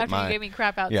Yeah, get after my. you gave me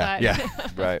crap Yeah, outside. yeah.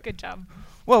 Right. Good job.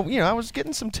 Well, I was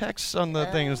getting some texts on the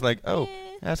thing. It was like, oh,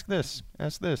 eh. ask this,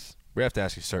 ask this. we have to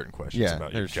ask you certain questions Yeah,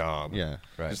 about your there's job. Yeah,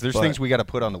 Right. 'Cause there's But- things we got to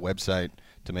put on the website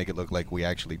to make it look like we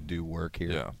actually do work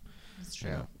here. Yeah. That's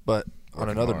true. Yeah. But on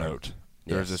Working another hard. note,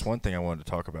 there's Yes. this one thing I wanted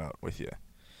to talk about with you.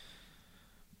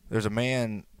 There's a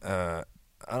man.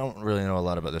 I don't really know a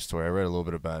lot about this story. I read a little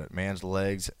bit about it. Man's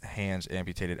legs, hands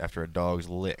amputated after a dog's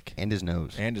lick. And his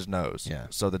nose. And his nose. Yeah.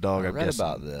 So the dog, I I read guess,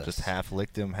 about this. just half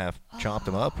licked him, half chomped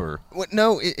him up, or What?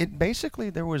 No, it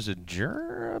basically there was a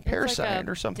parasite It's like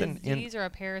a or something in. disease or a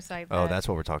parasite. oh, that- that's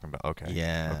what we're talking about. Okay.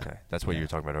 Yeah. Okay, that's what you Yeah. were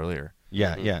talking about earlier.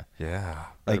 Yeah, Mhm. yeah. Yeah. Read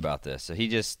Like- about this. So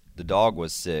the dog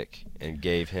was sick and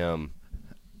gave him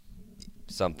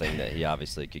something that he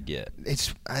obviously could get.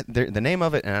 It's the name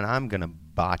of it, and I'm gonna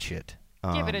botch it.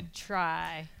 Give it a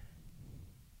try.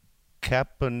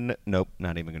 Nope,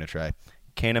 not even gonna try.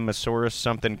 Caninosaurus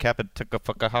something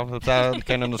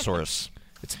Caninosaurus.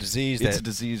 It's a disease It's a that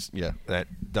disease. Yeah,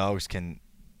 that dogs can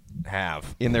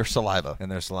have in their saliva. in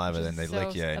their saliva, Which then they is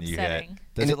lick so you, and you get. upsetting.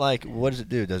 Does it like? What does it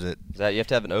do? Does it? Is that you have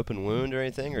to have an open wound or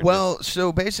anything? Or Well,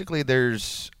 so basically, there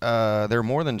are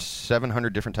more than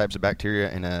 700 different types of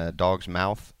bacteria in a dog's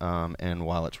mouth, and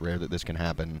while it's rare that this can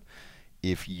happen,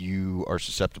 if you are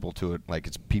susceptible to it, like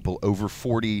it's people over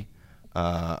 40,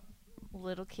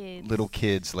 Little kids. little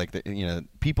kids, like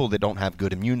people that don't have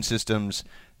good immune systems,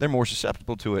 they're more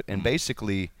susceptible to it. And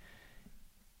basically,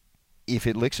 if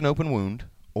it licks an open wound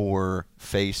or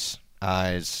face,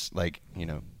 eyes,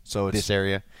 So it's this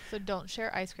area. So don't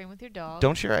share ice cream with your dog.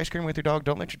 Don't share ice cream with your dog.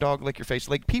 Don't let your dog lick your face.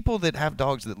 Like people that have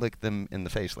dogs that lick them in the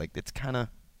face, like it's kind of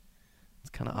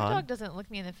My odd. dog doesn't look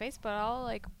me in the face, but I'll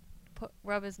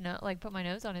rub his nose, put my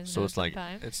nose on his so nose it's like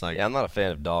sometimes. it's like Yeah, I'm not a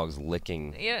fan of dogs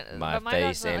licking Yeah, my but my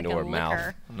dog's face not and like a or mouth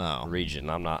licker. no region.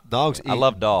 I'm not. Dogs I eat-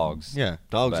 love dogs. Yeah.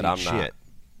 dogs but eat I'm shit, not.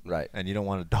 Right. and you don't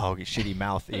want a dog shitty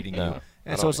mouth eating No. you. I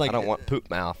And so don't- it's like I don't want poop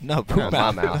mouth. no poop in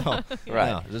my mouth. mouth. No.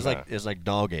 Right. No, it's like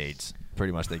dog AIDS.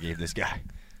 Pretty much they gave this guy.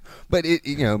 But it's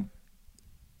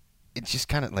just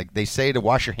kind of like they say to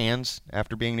wash your hands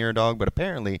after being near a dog, but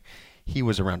apparently he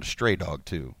was around a stray dog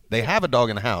too. They have a dog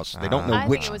in the house. They don't know I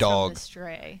which think it was dog. From the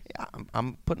stray. Yeah,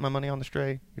 I'm putting my money on the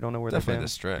stray. You don't know where Definitely they're the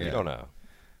stray. You Yeah. don't know.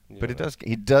 You But don't it know.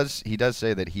 does. He does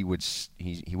say that he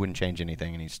wouldn't change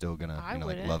anything, and he's still gonna I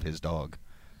wouldn't. love his dog,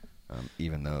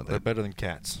 even though They're that. better than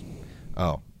cats.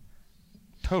 Oh,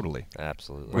 totally.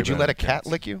 Absolutely. Would you better let a than cat cats.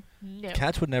 lick you? No.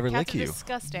 Cats would never Cats lick are you.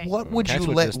 disgusting. What would Cats you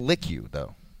would let just- lick you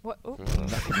though? What? Ooh.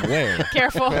 Where?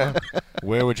 Careful.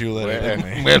 Where would you let it lick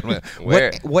me? Wait a minute.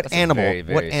 Where? What That's a animal? very,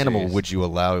 very what animal serious- would you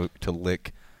allow to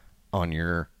lick on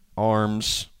your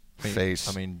arms, face.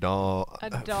 I mean, dog. A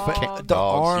dog. The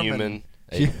Dog, arm human, and-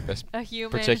 A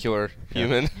human. particular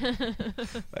human.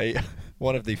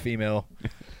 one of the female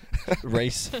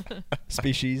race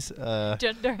species.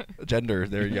 Gender. Gender.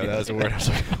 There you go. That was the word I was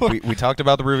looking for. we talked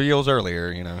about the reveals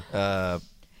earlier, you know.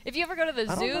 If you ever go to the I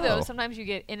don't zoo, know. though, sometimes you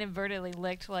get inadvertently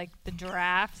licked like the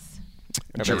giraffes.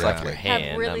 If it's like your Have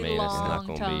hand, really I mean, it's not long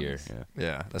going to be your. tongues.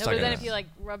 Yeah, that's No, not but then gonna. if you like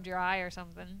rubbed your eye or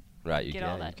something, Right, you get could.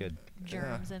 all You that could.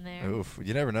 germs in there. Oof,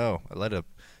 you never know.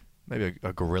 Maybe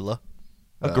a gorilla.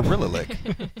 A gorilla lick.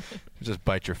 Just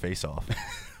bite your face off.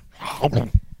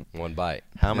 One bite.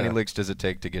 How many Yeah. licks does it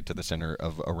take to get to the center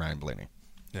of a Ryan Blaney?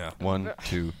 Yeah. 1,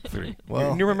 2, 3.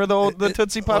 Well, you remember the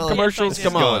Tootsie Pop well, commercials? yes, I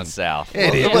do. Come on. Going south.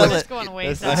 It is. Well, It's going way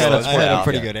this south. is- I had a Well,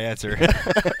 pretty yeah. good answer.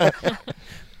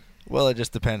 Well, it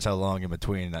just depends how long in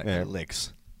between that Yeah. it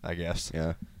licks, I guess.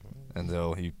 Yeah.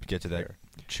 Until you get to that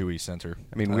chewy center.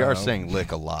 I mean, we don't are know. saying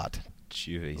lick a lot.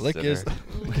 Chewy. Lick is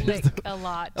Lick a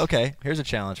lot. okay. Here's a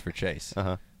challenge for Chase.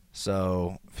 Uh-huh.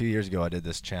 So a few years ago, I did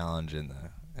this challenge in the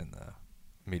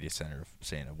media center of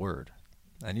saying a word,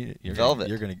 and you're Velvet.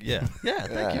 You're gonna yeah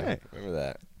thank you. Remember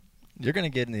that. You're gonna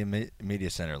get in the media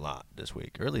center a lot this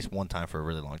week, or at least one time for a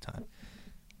really long time.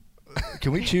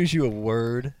 Can we choose you a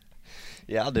word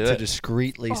Yeah, I'll do to it.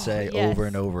 discreetly Oh, say yes. over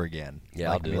and over again?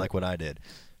 Yeah, I'll do it. like what I did.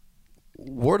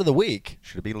 Word of the week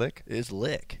Should it be lick? is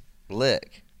lick.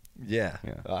 Lick. Yeah.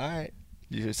 Yeah. All right.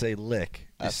 You should say lick.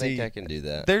 You I think see- I can do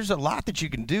that. There's a lot that you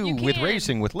can do You with can.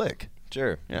 racing with lick.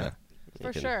 Sure. Yeah. You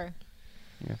For can- sure.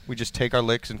 Yeah. We just take our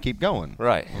licks and keep going.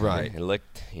 Right. Right. And lick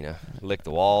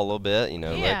the wall a little bit.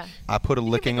 Yeah. Lick I put a You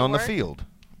can licking make it on the work. field.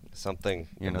 something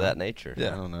You of know. that nature. I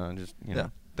don't know. I'm just Yeah.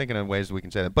 thinking of ways we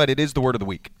can say that. But it is the word of the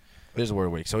week. It is a word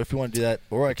of the week. So if you want to do that,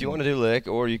 or I If can you want to do lick,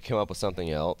 or you come up with something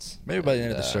else. maybe by the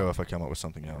end of the And, show, if I come up with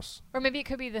something else. Or maybe it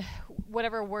could be the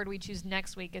whatever word we choose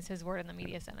next week is his word in the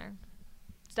media center.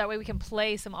 So that way we can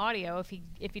play some audio if he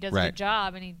does a Right. good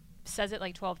job and he says it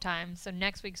like 12 times. So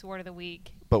next week's word of the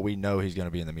week. But we know he's going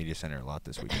to be in the media center a lot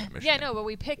this weekend. at Yeah, Michigan. no, but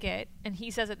we pick it and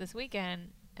he says it this weekend,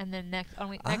 and then next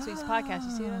week's podcast.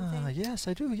 You see what I'm saying? Yes,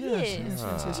 I do. Yes.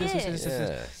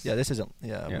 Yes. Yeah, this isn't.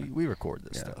 Yeah, Yeah. We record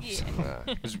this Yeah. stuff.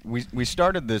 Yeah. 'Cause we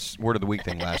started this word of the week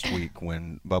thing last week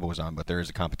when Bubba was on, but there is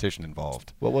a competition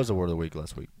involved. What was the word of the week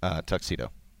last week?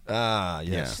 Tuxedo. Ah,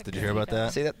 yes. Yeah. Did you hear about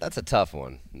that? See, that's a tough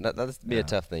one. That'd be Yeah. a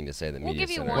tough thing to say in the We'll media give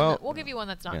you center. one. Well- We'll give you one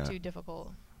that's not Yeah. too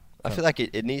difficult, I feel like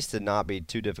it needs to not be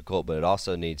too difficult, but it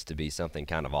also needs to be something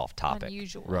kind of off topic.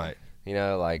 unusual. Right. You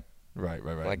know, like Right.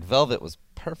 like Velvet was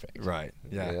perfect. Right.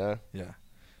 Yeah. Yeah. Yeah.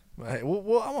 Hey,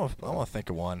 well, I'm gonna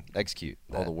think of one. Execute.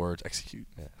 All that. the words. Execute.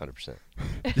 Yeah, 100%.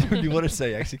 You want to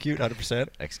say execute 100%?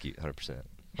 Execute 100%.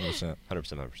 100%.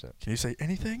 100%. 100%. Can you say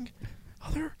anything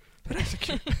other than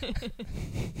execute?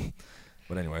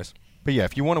 But anyways, But yeah,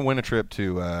 if you want to win a trip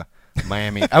to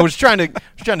Miami, I was trying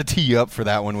to tee you up for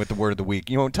that one with the word of the week.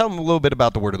 You know, tell them a little bit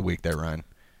about the word of the week there, Ryan.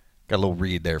 Got a little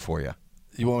read there for you.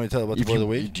 you want me to tell about the If word of you-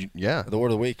 the week? yeah. The word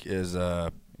of the week is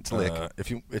It's lick.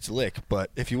 It's lick,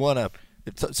 but if you want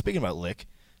to, speaking about lick,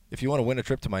 if you want to win a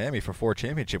trip to Miami for Ford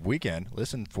Championship weekend,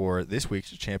 listen for this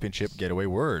week's championship getaway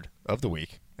word of the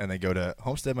week, and then go to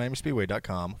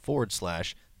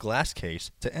homesteadmiamispeedway.com/glass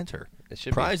case to enter. It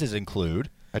should be. Prizes include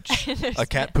A ch- a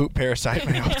cat poop parasite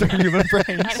may alter human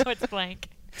brains I know it's blank.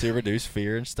 to reduce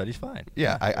fear and study fine.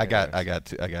 yeah, I got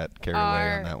carried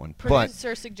away on that one. But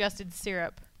Producer suggested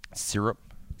syrup. syrup,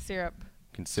 Syrup.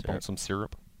 can sip on some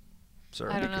syrup. Sir,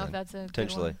 I don't know good. if that's a good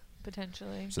Potentially. one.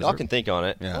 Potentially. So- Y'all can think on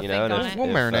it. Yeah. You We'll know, think and on if- it. We'll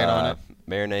if, marinate on it.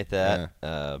 Marinate that,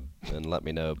 and let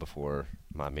me know before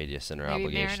my media center Maybe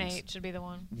obligations. marinate should be the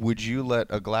one. Would you let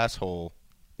a glass hole,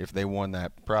 if they won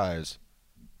that prize,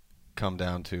 come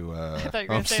down to I thought you were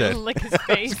going to say Homestead? lick his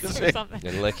face or something.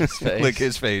 And lick his face. Lick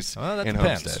his face Well, that in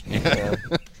depends. Homestead.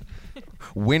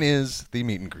 When is the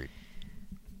meet and greet?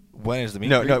 When is the meet?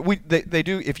 No, and no, greet? they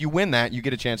do. If you win that, you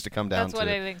get a chance to come down That's what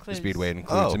to it the includes. Speedway. It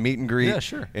includes Oh, a meet and greet. yeah,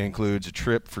 sure. It includes a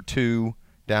trip for two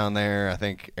down there. I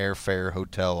think airfare,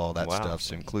 hotel, all that Wow. stuff's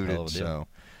Hell included. of a deal. So Fun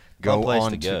go place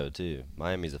on to go too.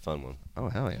 Miami's a fun one. Oh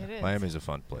hell yeah! It is. Miami's a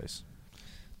fun place.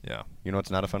 Yeah. You know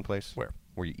it's not a fun place? Where?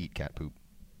 Where you eat cat poop.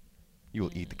 You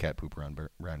will eat the cat poop,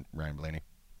 Ryan Blaney.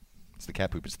 It's the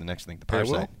cat poop. It's the next thing. The I will.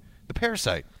 parasite. The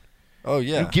parasite. Oh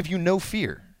yeah. It'll give you no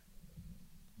fear.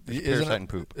 It's Isn't parasite it, and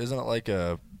poop. Isn't it like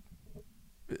a?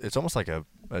 It's almost like a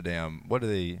damn. What do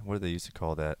they used to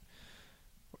call that?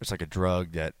 It's like a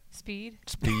drug that Speed.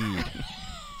 speed.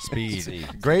 Speed.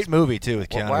 Speed. Great movie too with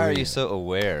Keanu Why are you Reeves. so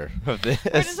aware of this?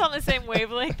 We're just on the same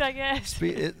wavelength, I guess.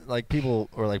 Speed, like people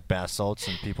or like bath salts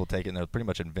and people take it and they're pretty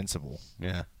much invincible.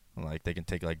 Yeah. And, like they can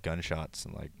take like gunshots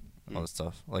and like all this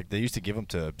stuff. Like they used to give them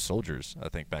to soldiers, I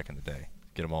think, back in the day,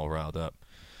 get them all riled up.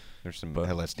 There's some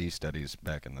LSD studies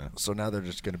back in the. So now they're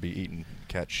just going to be eating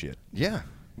cat shit. Yeah,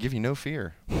 give you no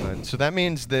fear. So that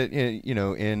means that you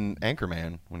know, in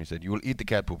Anchorman, when he said you will eat the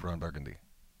cat poop, Ron Burgundy.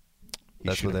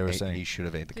 That's what they were saying. He should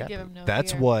have ate the To cat give poop. him no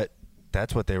That's fear. what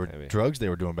they were Maybe. drugs they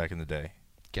were doing back in the day.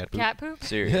 Cat poop. Cat poop?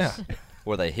 Serious. Yeah.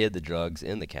 Where they hid the drugs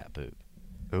in the cat poop.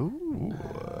 Ooh.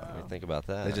 What do you think about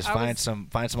that? They just I find was-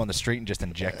 some on the street and just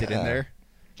inject it in there.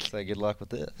 Say good luck with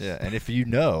this. Yeah, and if you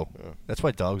know, Yeah. that's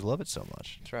why dogs love it so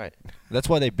much. That's right. That's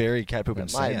why they bury cat poop in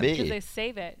That might sand. be. Because they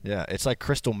save it. Yeah, it's like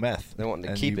crystal meth. They want to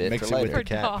and keep you it mix for it with later. the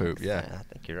cat For poop. dogs. Yeah, I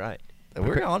think you're right.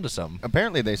 we're onto something.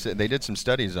 Apparently, they said they did some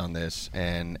studies on this,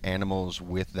 and animals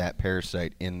with that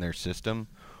parasite in their system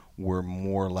were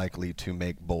more likely to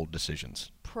make bold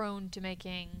decisions. Prone to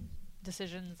making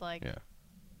decisions like Yeah.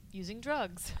 using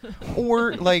drugs.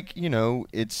 Or like, you know,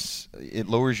 it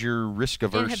lowers your risk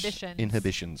averse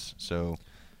Inhibitions. So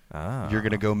Ah. you're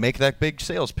gonna go make that big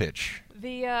sales pitch.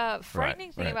 The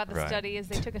frightening thing right, about the right. study is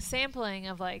they took a sampling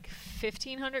of like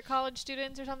 1,500 college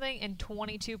students or something, and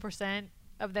 22%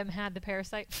 of them had the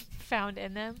parasite found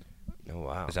in them. Oh,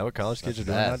 wow. Is that what college kids are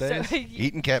doing That's bad. nowadays? So,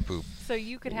 Eating cat poop. so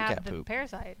you could Eating have cat the poop.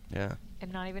 parasite Yeah.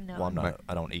 and not even know. Well, I'm Right. not.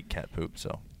 I don't eat cat poop,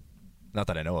 so not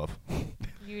that I know of.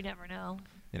 You never know.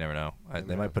 You never know. Never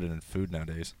They know. might put it in food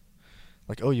nowadays.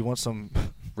 Like, oh, you want some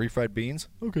refried beans?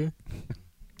 Okay.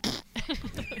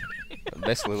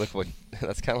 Basically, look what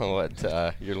that's kind of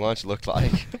what your lunch looked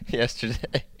like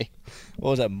yesterday.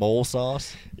 What was that, mole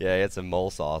sauce? Yeah, he had some mole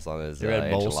sauce on his You had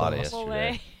mole enchilada sauce? Mole.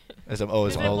 yesterday. Is it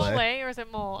Is it mole? mole or is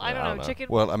it mole? I don't know. Chicken.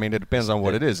 Well, I mean, it depends on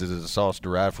what it is. Is it a sauce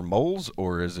derived from moles,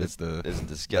 or is it the? It's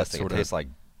disgusting. It sort of- tastes like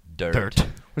dirt. Dirt.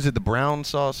 Was it the brown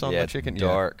sauce on Yeah, the it's chicken?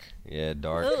 dark. Yeah,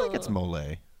 dark. Ugh. I think it's mole.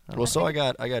 Well, so I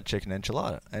got chicken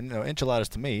enchilada, and you know, enchiladas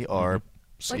to me are like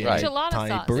skinny, Right. enchilada tiny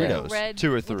sauce. burritos. With red,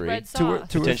 Two or with three. red Two or sauce.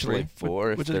 Potentially three,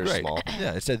 four if which they're is great. small.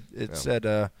 Yeah, it said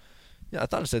Yeah. yeah, I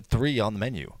thought it said 3 on the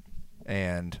menu,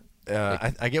 and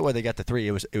I get why they got the 3.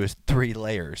 It was 3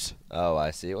 layers. Oh,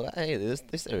 I see. Well, hey, at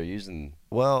least they were using.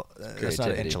 Well, that's not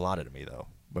an Creativity. enchilada to me though.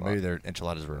 But Well- maybe their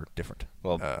enchiladas were different.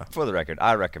 Well, for the record,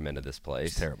 I recommended this it's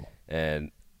place. terrible.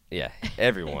 And yeah,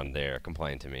 everyone there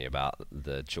complained to me about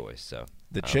the choice. So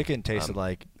The chicken tasted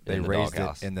like they in the raised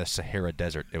doghouse. it in the Sahara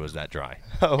Desert. It was that dry,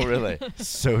 Oh, really?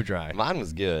 so dry. Mine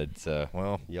was good. So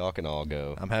Well, y'all can all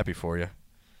go I'm happy for you.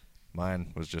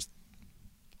 Mine was just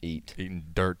eat eating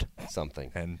dirt,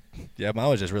 something. and yeah, mine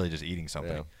was just really just eating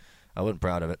something. Yeah. I wasn't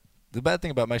proud of it. The bad thing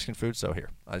about Mexican food, so here,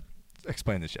 I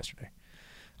explained this yesterday.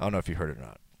 I don't know if you heard it or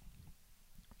not.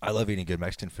 I love eating good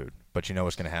Mexican food, but you know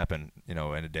what's going to happen, you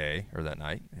know, in a day or that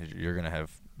night is you're going to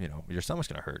have, you know, your stomach's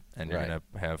going to hurt, and you're Right. going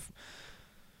to have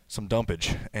some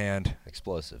dumpage and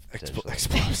Explosive. potentially.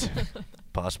 explosive.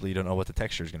 Possibly you don't know what the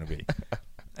texture is going to be.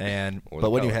 And Or the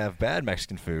but when you color. have bad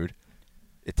Mexican food,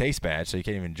 it tastes bad, so you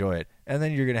can't even enjoy it. And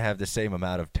then you're going to have the same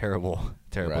amount of terrible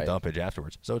Right. dumpage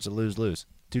afterwards. So it's a lose-lose.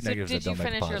 Two So negatives did that you don't make a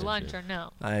finish your positive. lunch or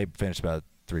no? I finished about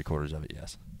 3/4 of it.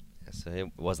 Yes. Yeah, so it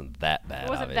wasn't that bad. It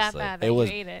wasn't that obviously. bad that It you was.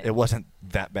 ate it. It wasn't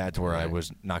that bad to where I Right.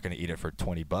 was not going to eat it for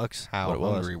 $20. How What it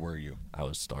was. hungry were you? I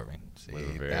was starving. See, We were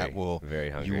very, that will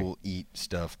very hungry. You will eat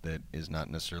stuff that is not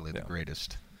necessarily the Yeah.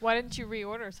 greatest. Why didn't you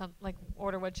reorder some? Like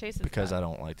order what Chase's Because got? I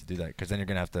don't like to do that. Because then you're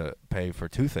going to have to pay for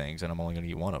 2 things, and I'm only going to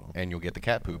eat one of them. And you'll get the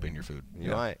cat poop in your food. You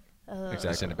Yeah. might.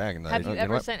 Exactly. Send it back and Have you know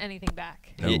ever what? sent anything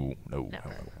back? No, He- no.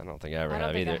 Never. I don't think I ever I don't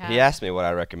have think I either. have. He asked me what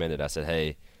I recommended. I said,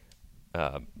 "Hey,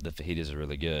 the fajitas are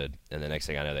really good." And the next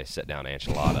thing I know, they set down an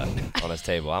enchilada on his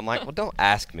table. I'm like, "Well, don't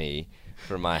ask me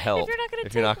for my help If you're not gonna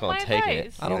if you're not take gonna my take it."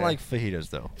 advice. I don't you know? like fajitas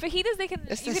though. Fajitas, they can.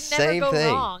 It's you the can never same go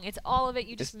thing. wrong. It's all of it.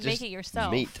 You just It's make it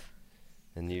yourself. Meat,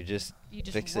 and you just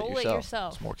fix roll it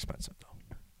yourself. It's more expensive though.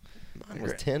 Mine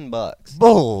was $10.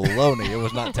 Baloney! It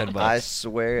was not $10. I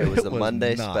swear it was It the was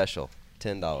Monday not. special.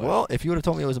 $10. Well, if you would have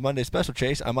told me it was a Monday special,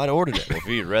 Chase, I might have ordered it. if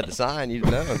you read the sign, you'd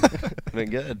know. It'd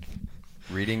been good.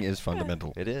 Reading is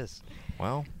fundamental. It is.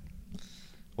 Well,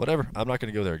 whatever. I'm not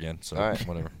going to go there again. So All right.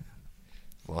 whatever.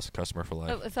 Lost a customer for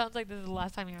life. Oh, it sounds like this is the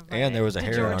last time you're invited. And there was a to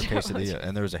hair in our Georgia. quesadilla.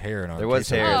 And there was a hair in our There was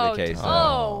queso. hair in Oh, the queso.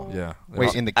 oh. Yeah.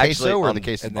 Wait, in the Actually, queso or on, the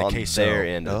queso? in the on queso. their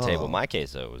end of the table. Oh. My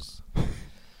queso was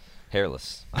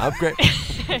hairless. Upgrade.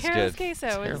 It's Hairless good. queso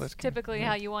is hairless. typically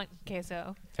how you want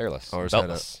queso. Hairless. Ours had a-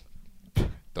 Beltless.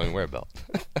 Don't even wear a belt.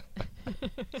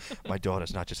 My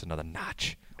daughter's not just another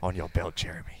notch on your belt,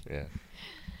 Jeremy. yeah.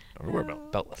 Or wear a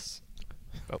belt. Beltless.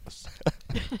 Beltless.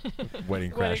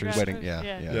 Wedding crashers. Wedding, yeah.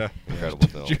 Yeah. Incredible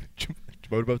film. Did you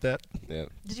vote about that? Yeah.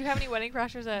 Did you have any wedding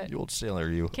crashers at You old sailor,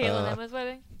 you. Kayla and Emma's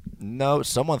wedding? No,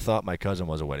 someone thought my cousin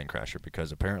was a wedding crasher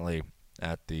because apparently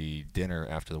at the dinner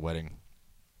after the wedding,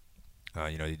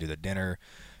 You do the dinner,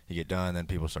 you get done, then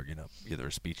people start getting up, get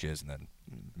their speeches, and then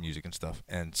music and stuff.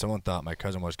 And someone thought my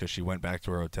cousin was because she went back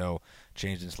to her hotel,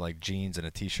 changed into like jeans and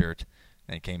a T-shirt,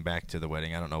 and came back to the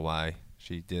wedding. I don't know why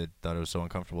she did. Thought it was so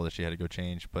uncomfortable that she had to go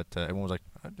change. But everyone was like,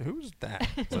 "Who's that?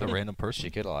 Is that a random person?" She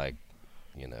could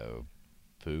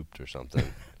pooped or something.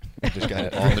 Just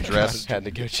got on the dress. Had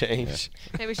to go change.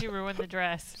 Maybe she ruined the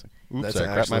dress. Oops, That's I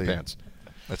crapped my actually- pants.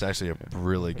 That's actually a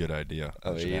really good idea.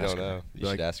 Oh, I should you ask don't her. know. You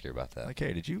Like- should ask her about that. Like,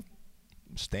 hey, did you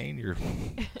stain your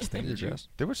dress?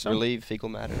 There was some Relieve fecal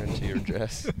matter into your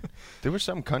dress. There was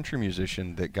some country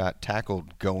musician that got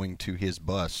tackled going to his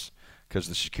bus because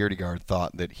the security guard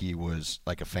thought that he was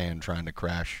like a fan trying to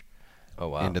crash Oh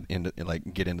wow. get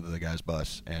into the guy's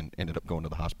bus and ended up going to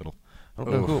the hospital. I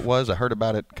don't know who it was. I heard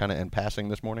about it kind of in passing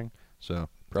this morning, so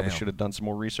probably Damn. should have done some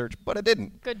more research, but I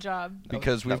didn't Good job.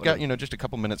 because we've got just a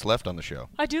couple minutes left on the show.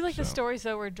 I do like the So- stories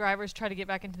though where drivers try to get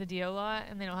back into the DO lot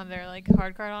and they don't have their like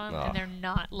hard card on Oh. and they're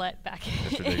not let back in.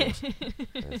 It's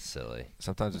ridiculous. That's silly.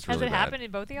 Sometimes it's Has really it bad. happened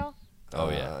in both of y'all? Oh,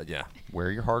 yeah. Yeah.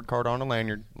 Wear your hard card on a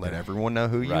lanyard. Let Yeah. everyone know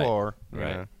who you Right. are.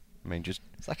 Right. Yeah. I mean, just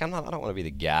It's like I don't want to be the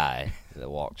guy that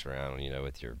walks around,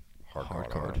 with your hard Hard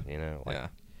card. card. Like, Yeah.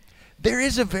 there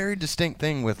is a very distinct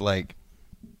thing with like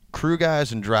crew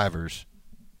guys and drivers.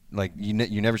 Like you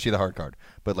never see the hard card,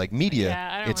 but like media,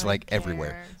 Yeah, I don't it's really like everywhere.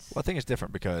 care. Well, I think it's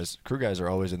different because crew guys are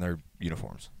always in their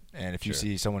uniforms, and if you Sure.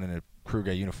 see someone in a crew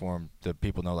guy uniform, the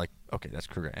people know like, okay, that's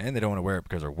crew guy, and they don't want to wear it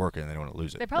because they're working and they don't want to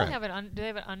lose it. They probably Right. have it. Do they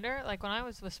have it under? Like when I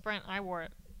was with Sprint, I wore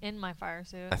it in my fire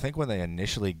suit. I think when they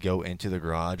initially go into the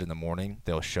garage in the morning,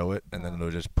 they'll show it, and then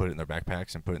they'll just put it in their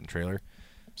backpacks and put it in the trailer.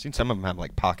 I've seen some of them have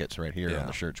like pockets right here Yeah. on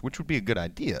the shirts, which would be a good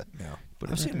idea. Yeah, But but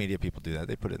I've it- seen media people do that.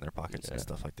 They put it in their pockets and Yeah.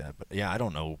 stuff like that. But yeah, I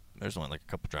don't know. There's only like a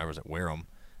couple drivers that wear them.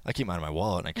 I keep mine in my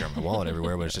wallet, and I carry my wallet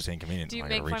everywhere, but it's just inconvenient. Do you I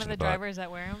make gotta fun reach of in the butt. drivers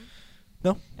that wear them?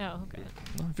 No. Oh, okay.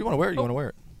 No, if you want to wear it, you want to wear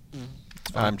it.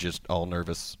 I'm just all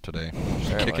nervous today.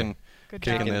 Apparently. kicking Good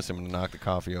kicking job. this. I'm gonna knock the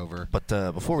coffee over. But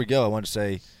before we go, I wanted to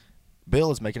say,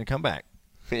 Bill is making a comeback.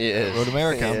 He is. Road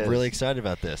America. He I'm is. really excited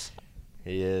about this.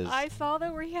 He is. I saw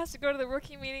that where he has to go to the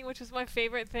rookie meeting, which was my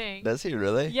favorite thing. Does he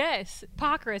really? Yes,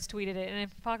 Pockrass tweeted it, and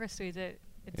if Pockrass tweets it,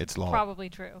 It's law. probably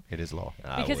true. It is law.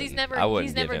 I Because he's wouldn't- never- I wouldn't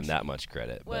he's give never him that much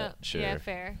credit, Well, but sure. yeah,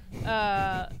 fair.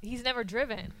 He's never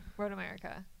driven Road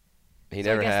America. He So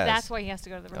never I guess has. that's why he has to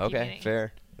go to the rookie Okay, meeting.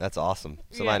 fair. That's awesome.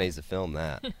 Somebody Yeah. needs to film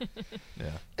that.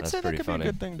 Yeah. That's that pretty could funny. be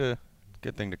a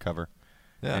good thing to cover.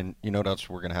 Yeah. And you know what else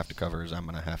we're gonna have to cover is I'm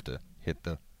gonna have to hit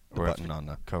the We're gonna have button to on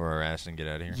the. cover our ass and get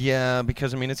out of here. Yeah,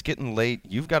 because I mean it's getting late.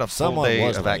 You've got a full Someone day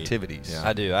was of late. activities. Yeah.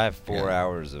 I do. I have 4 Yeah.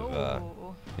 hours of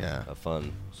Ooh. Yeah.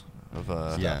 fun.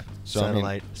 Of Yeah. So I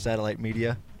mean, satellite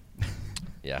media.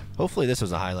 Yeah. Hopefully this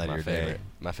was a highlight My of your favorite. day.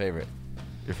 My favorite.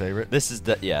 Your favorite? This is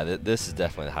this is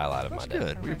definitely the highlight of That's my day.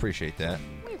 good. We appreciate that.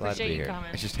 We Glad to appreciate be you here. coming.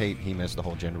 I just hate he missed the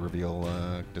whole gender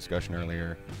reveal discussion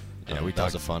earlier. Yeah, that was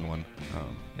talked- a fun one.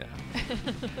 Yeah.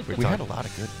 We had a lot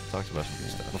of good. Talked about some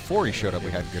good stuff. Before he showed up,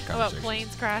 we had good About conversation.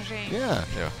 planes crashing. Yeah.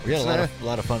 Yeah. We had a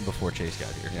lot of fun before Chase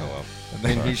got here. Yeah. Oh, well. And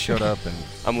then he showed up and.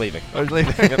 I'm leaving.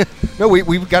 No,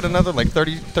 we've got another like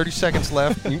 30 seconds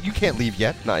left. You can't leave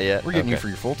yet. Not yet. We're getting you Okay. for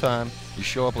your full time. You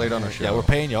show up late on our show. Yeah, we're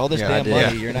paying you all this Yeah, damn I did.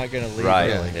 money. Yeah. You're not going to leave Right.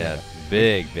 early. Yeah.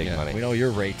 Big Yeah. money. We know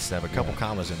your rates have a couple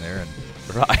commas in there, and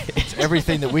Right. it's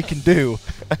everything that we can do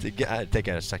to take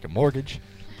out a second mortgage.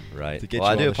 Right. to get Well,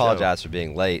 you I on do the show. apologize for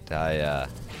being late. I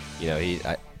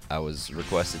was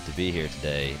requested to be here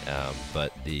today,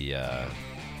 but the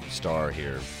star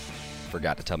here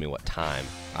forgot to tell me what time.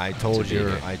 I told To be here.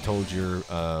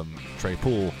 your Trey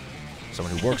Poole,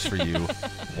 someone who works for you,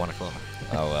 1 o'clock.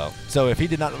 Oh well. So if he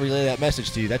did not relay that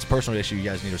message to you, that's a personal issue you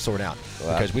guys need to sort out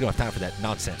Well, because we don't have time for that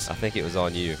nonsense. I think it was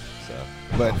on you. So.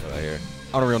 But- right here.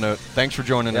 On a real note, thanks for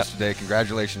joining Yep. us today.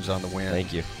 Congratulations on the win.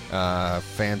 Thank you.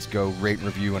 Fans, go rate and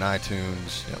review on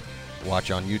iTunes. Yep.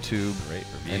 Watch on YouTube. Rate,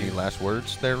 review. Any last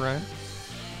words there, Ryan?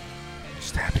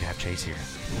 Just happy to have Chase here.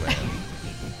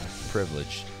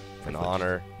 Privilege. An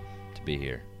honor to be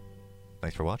here.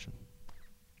 Thanks for watching.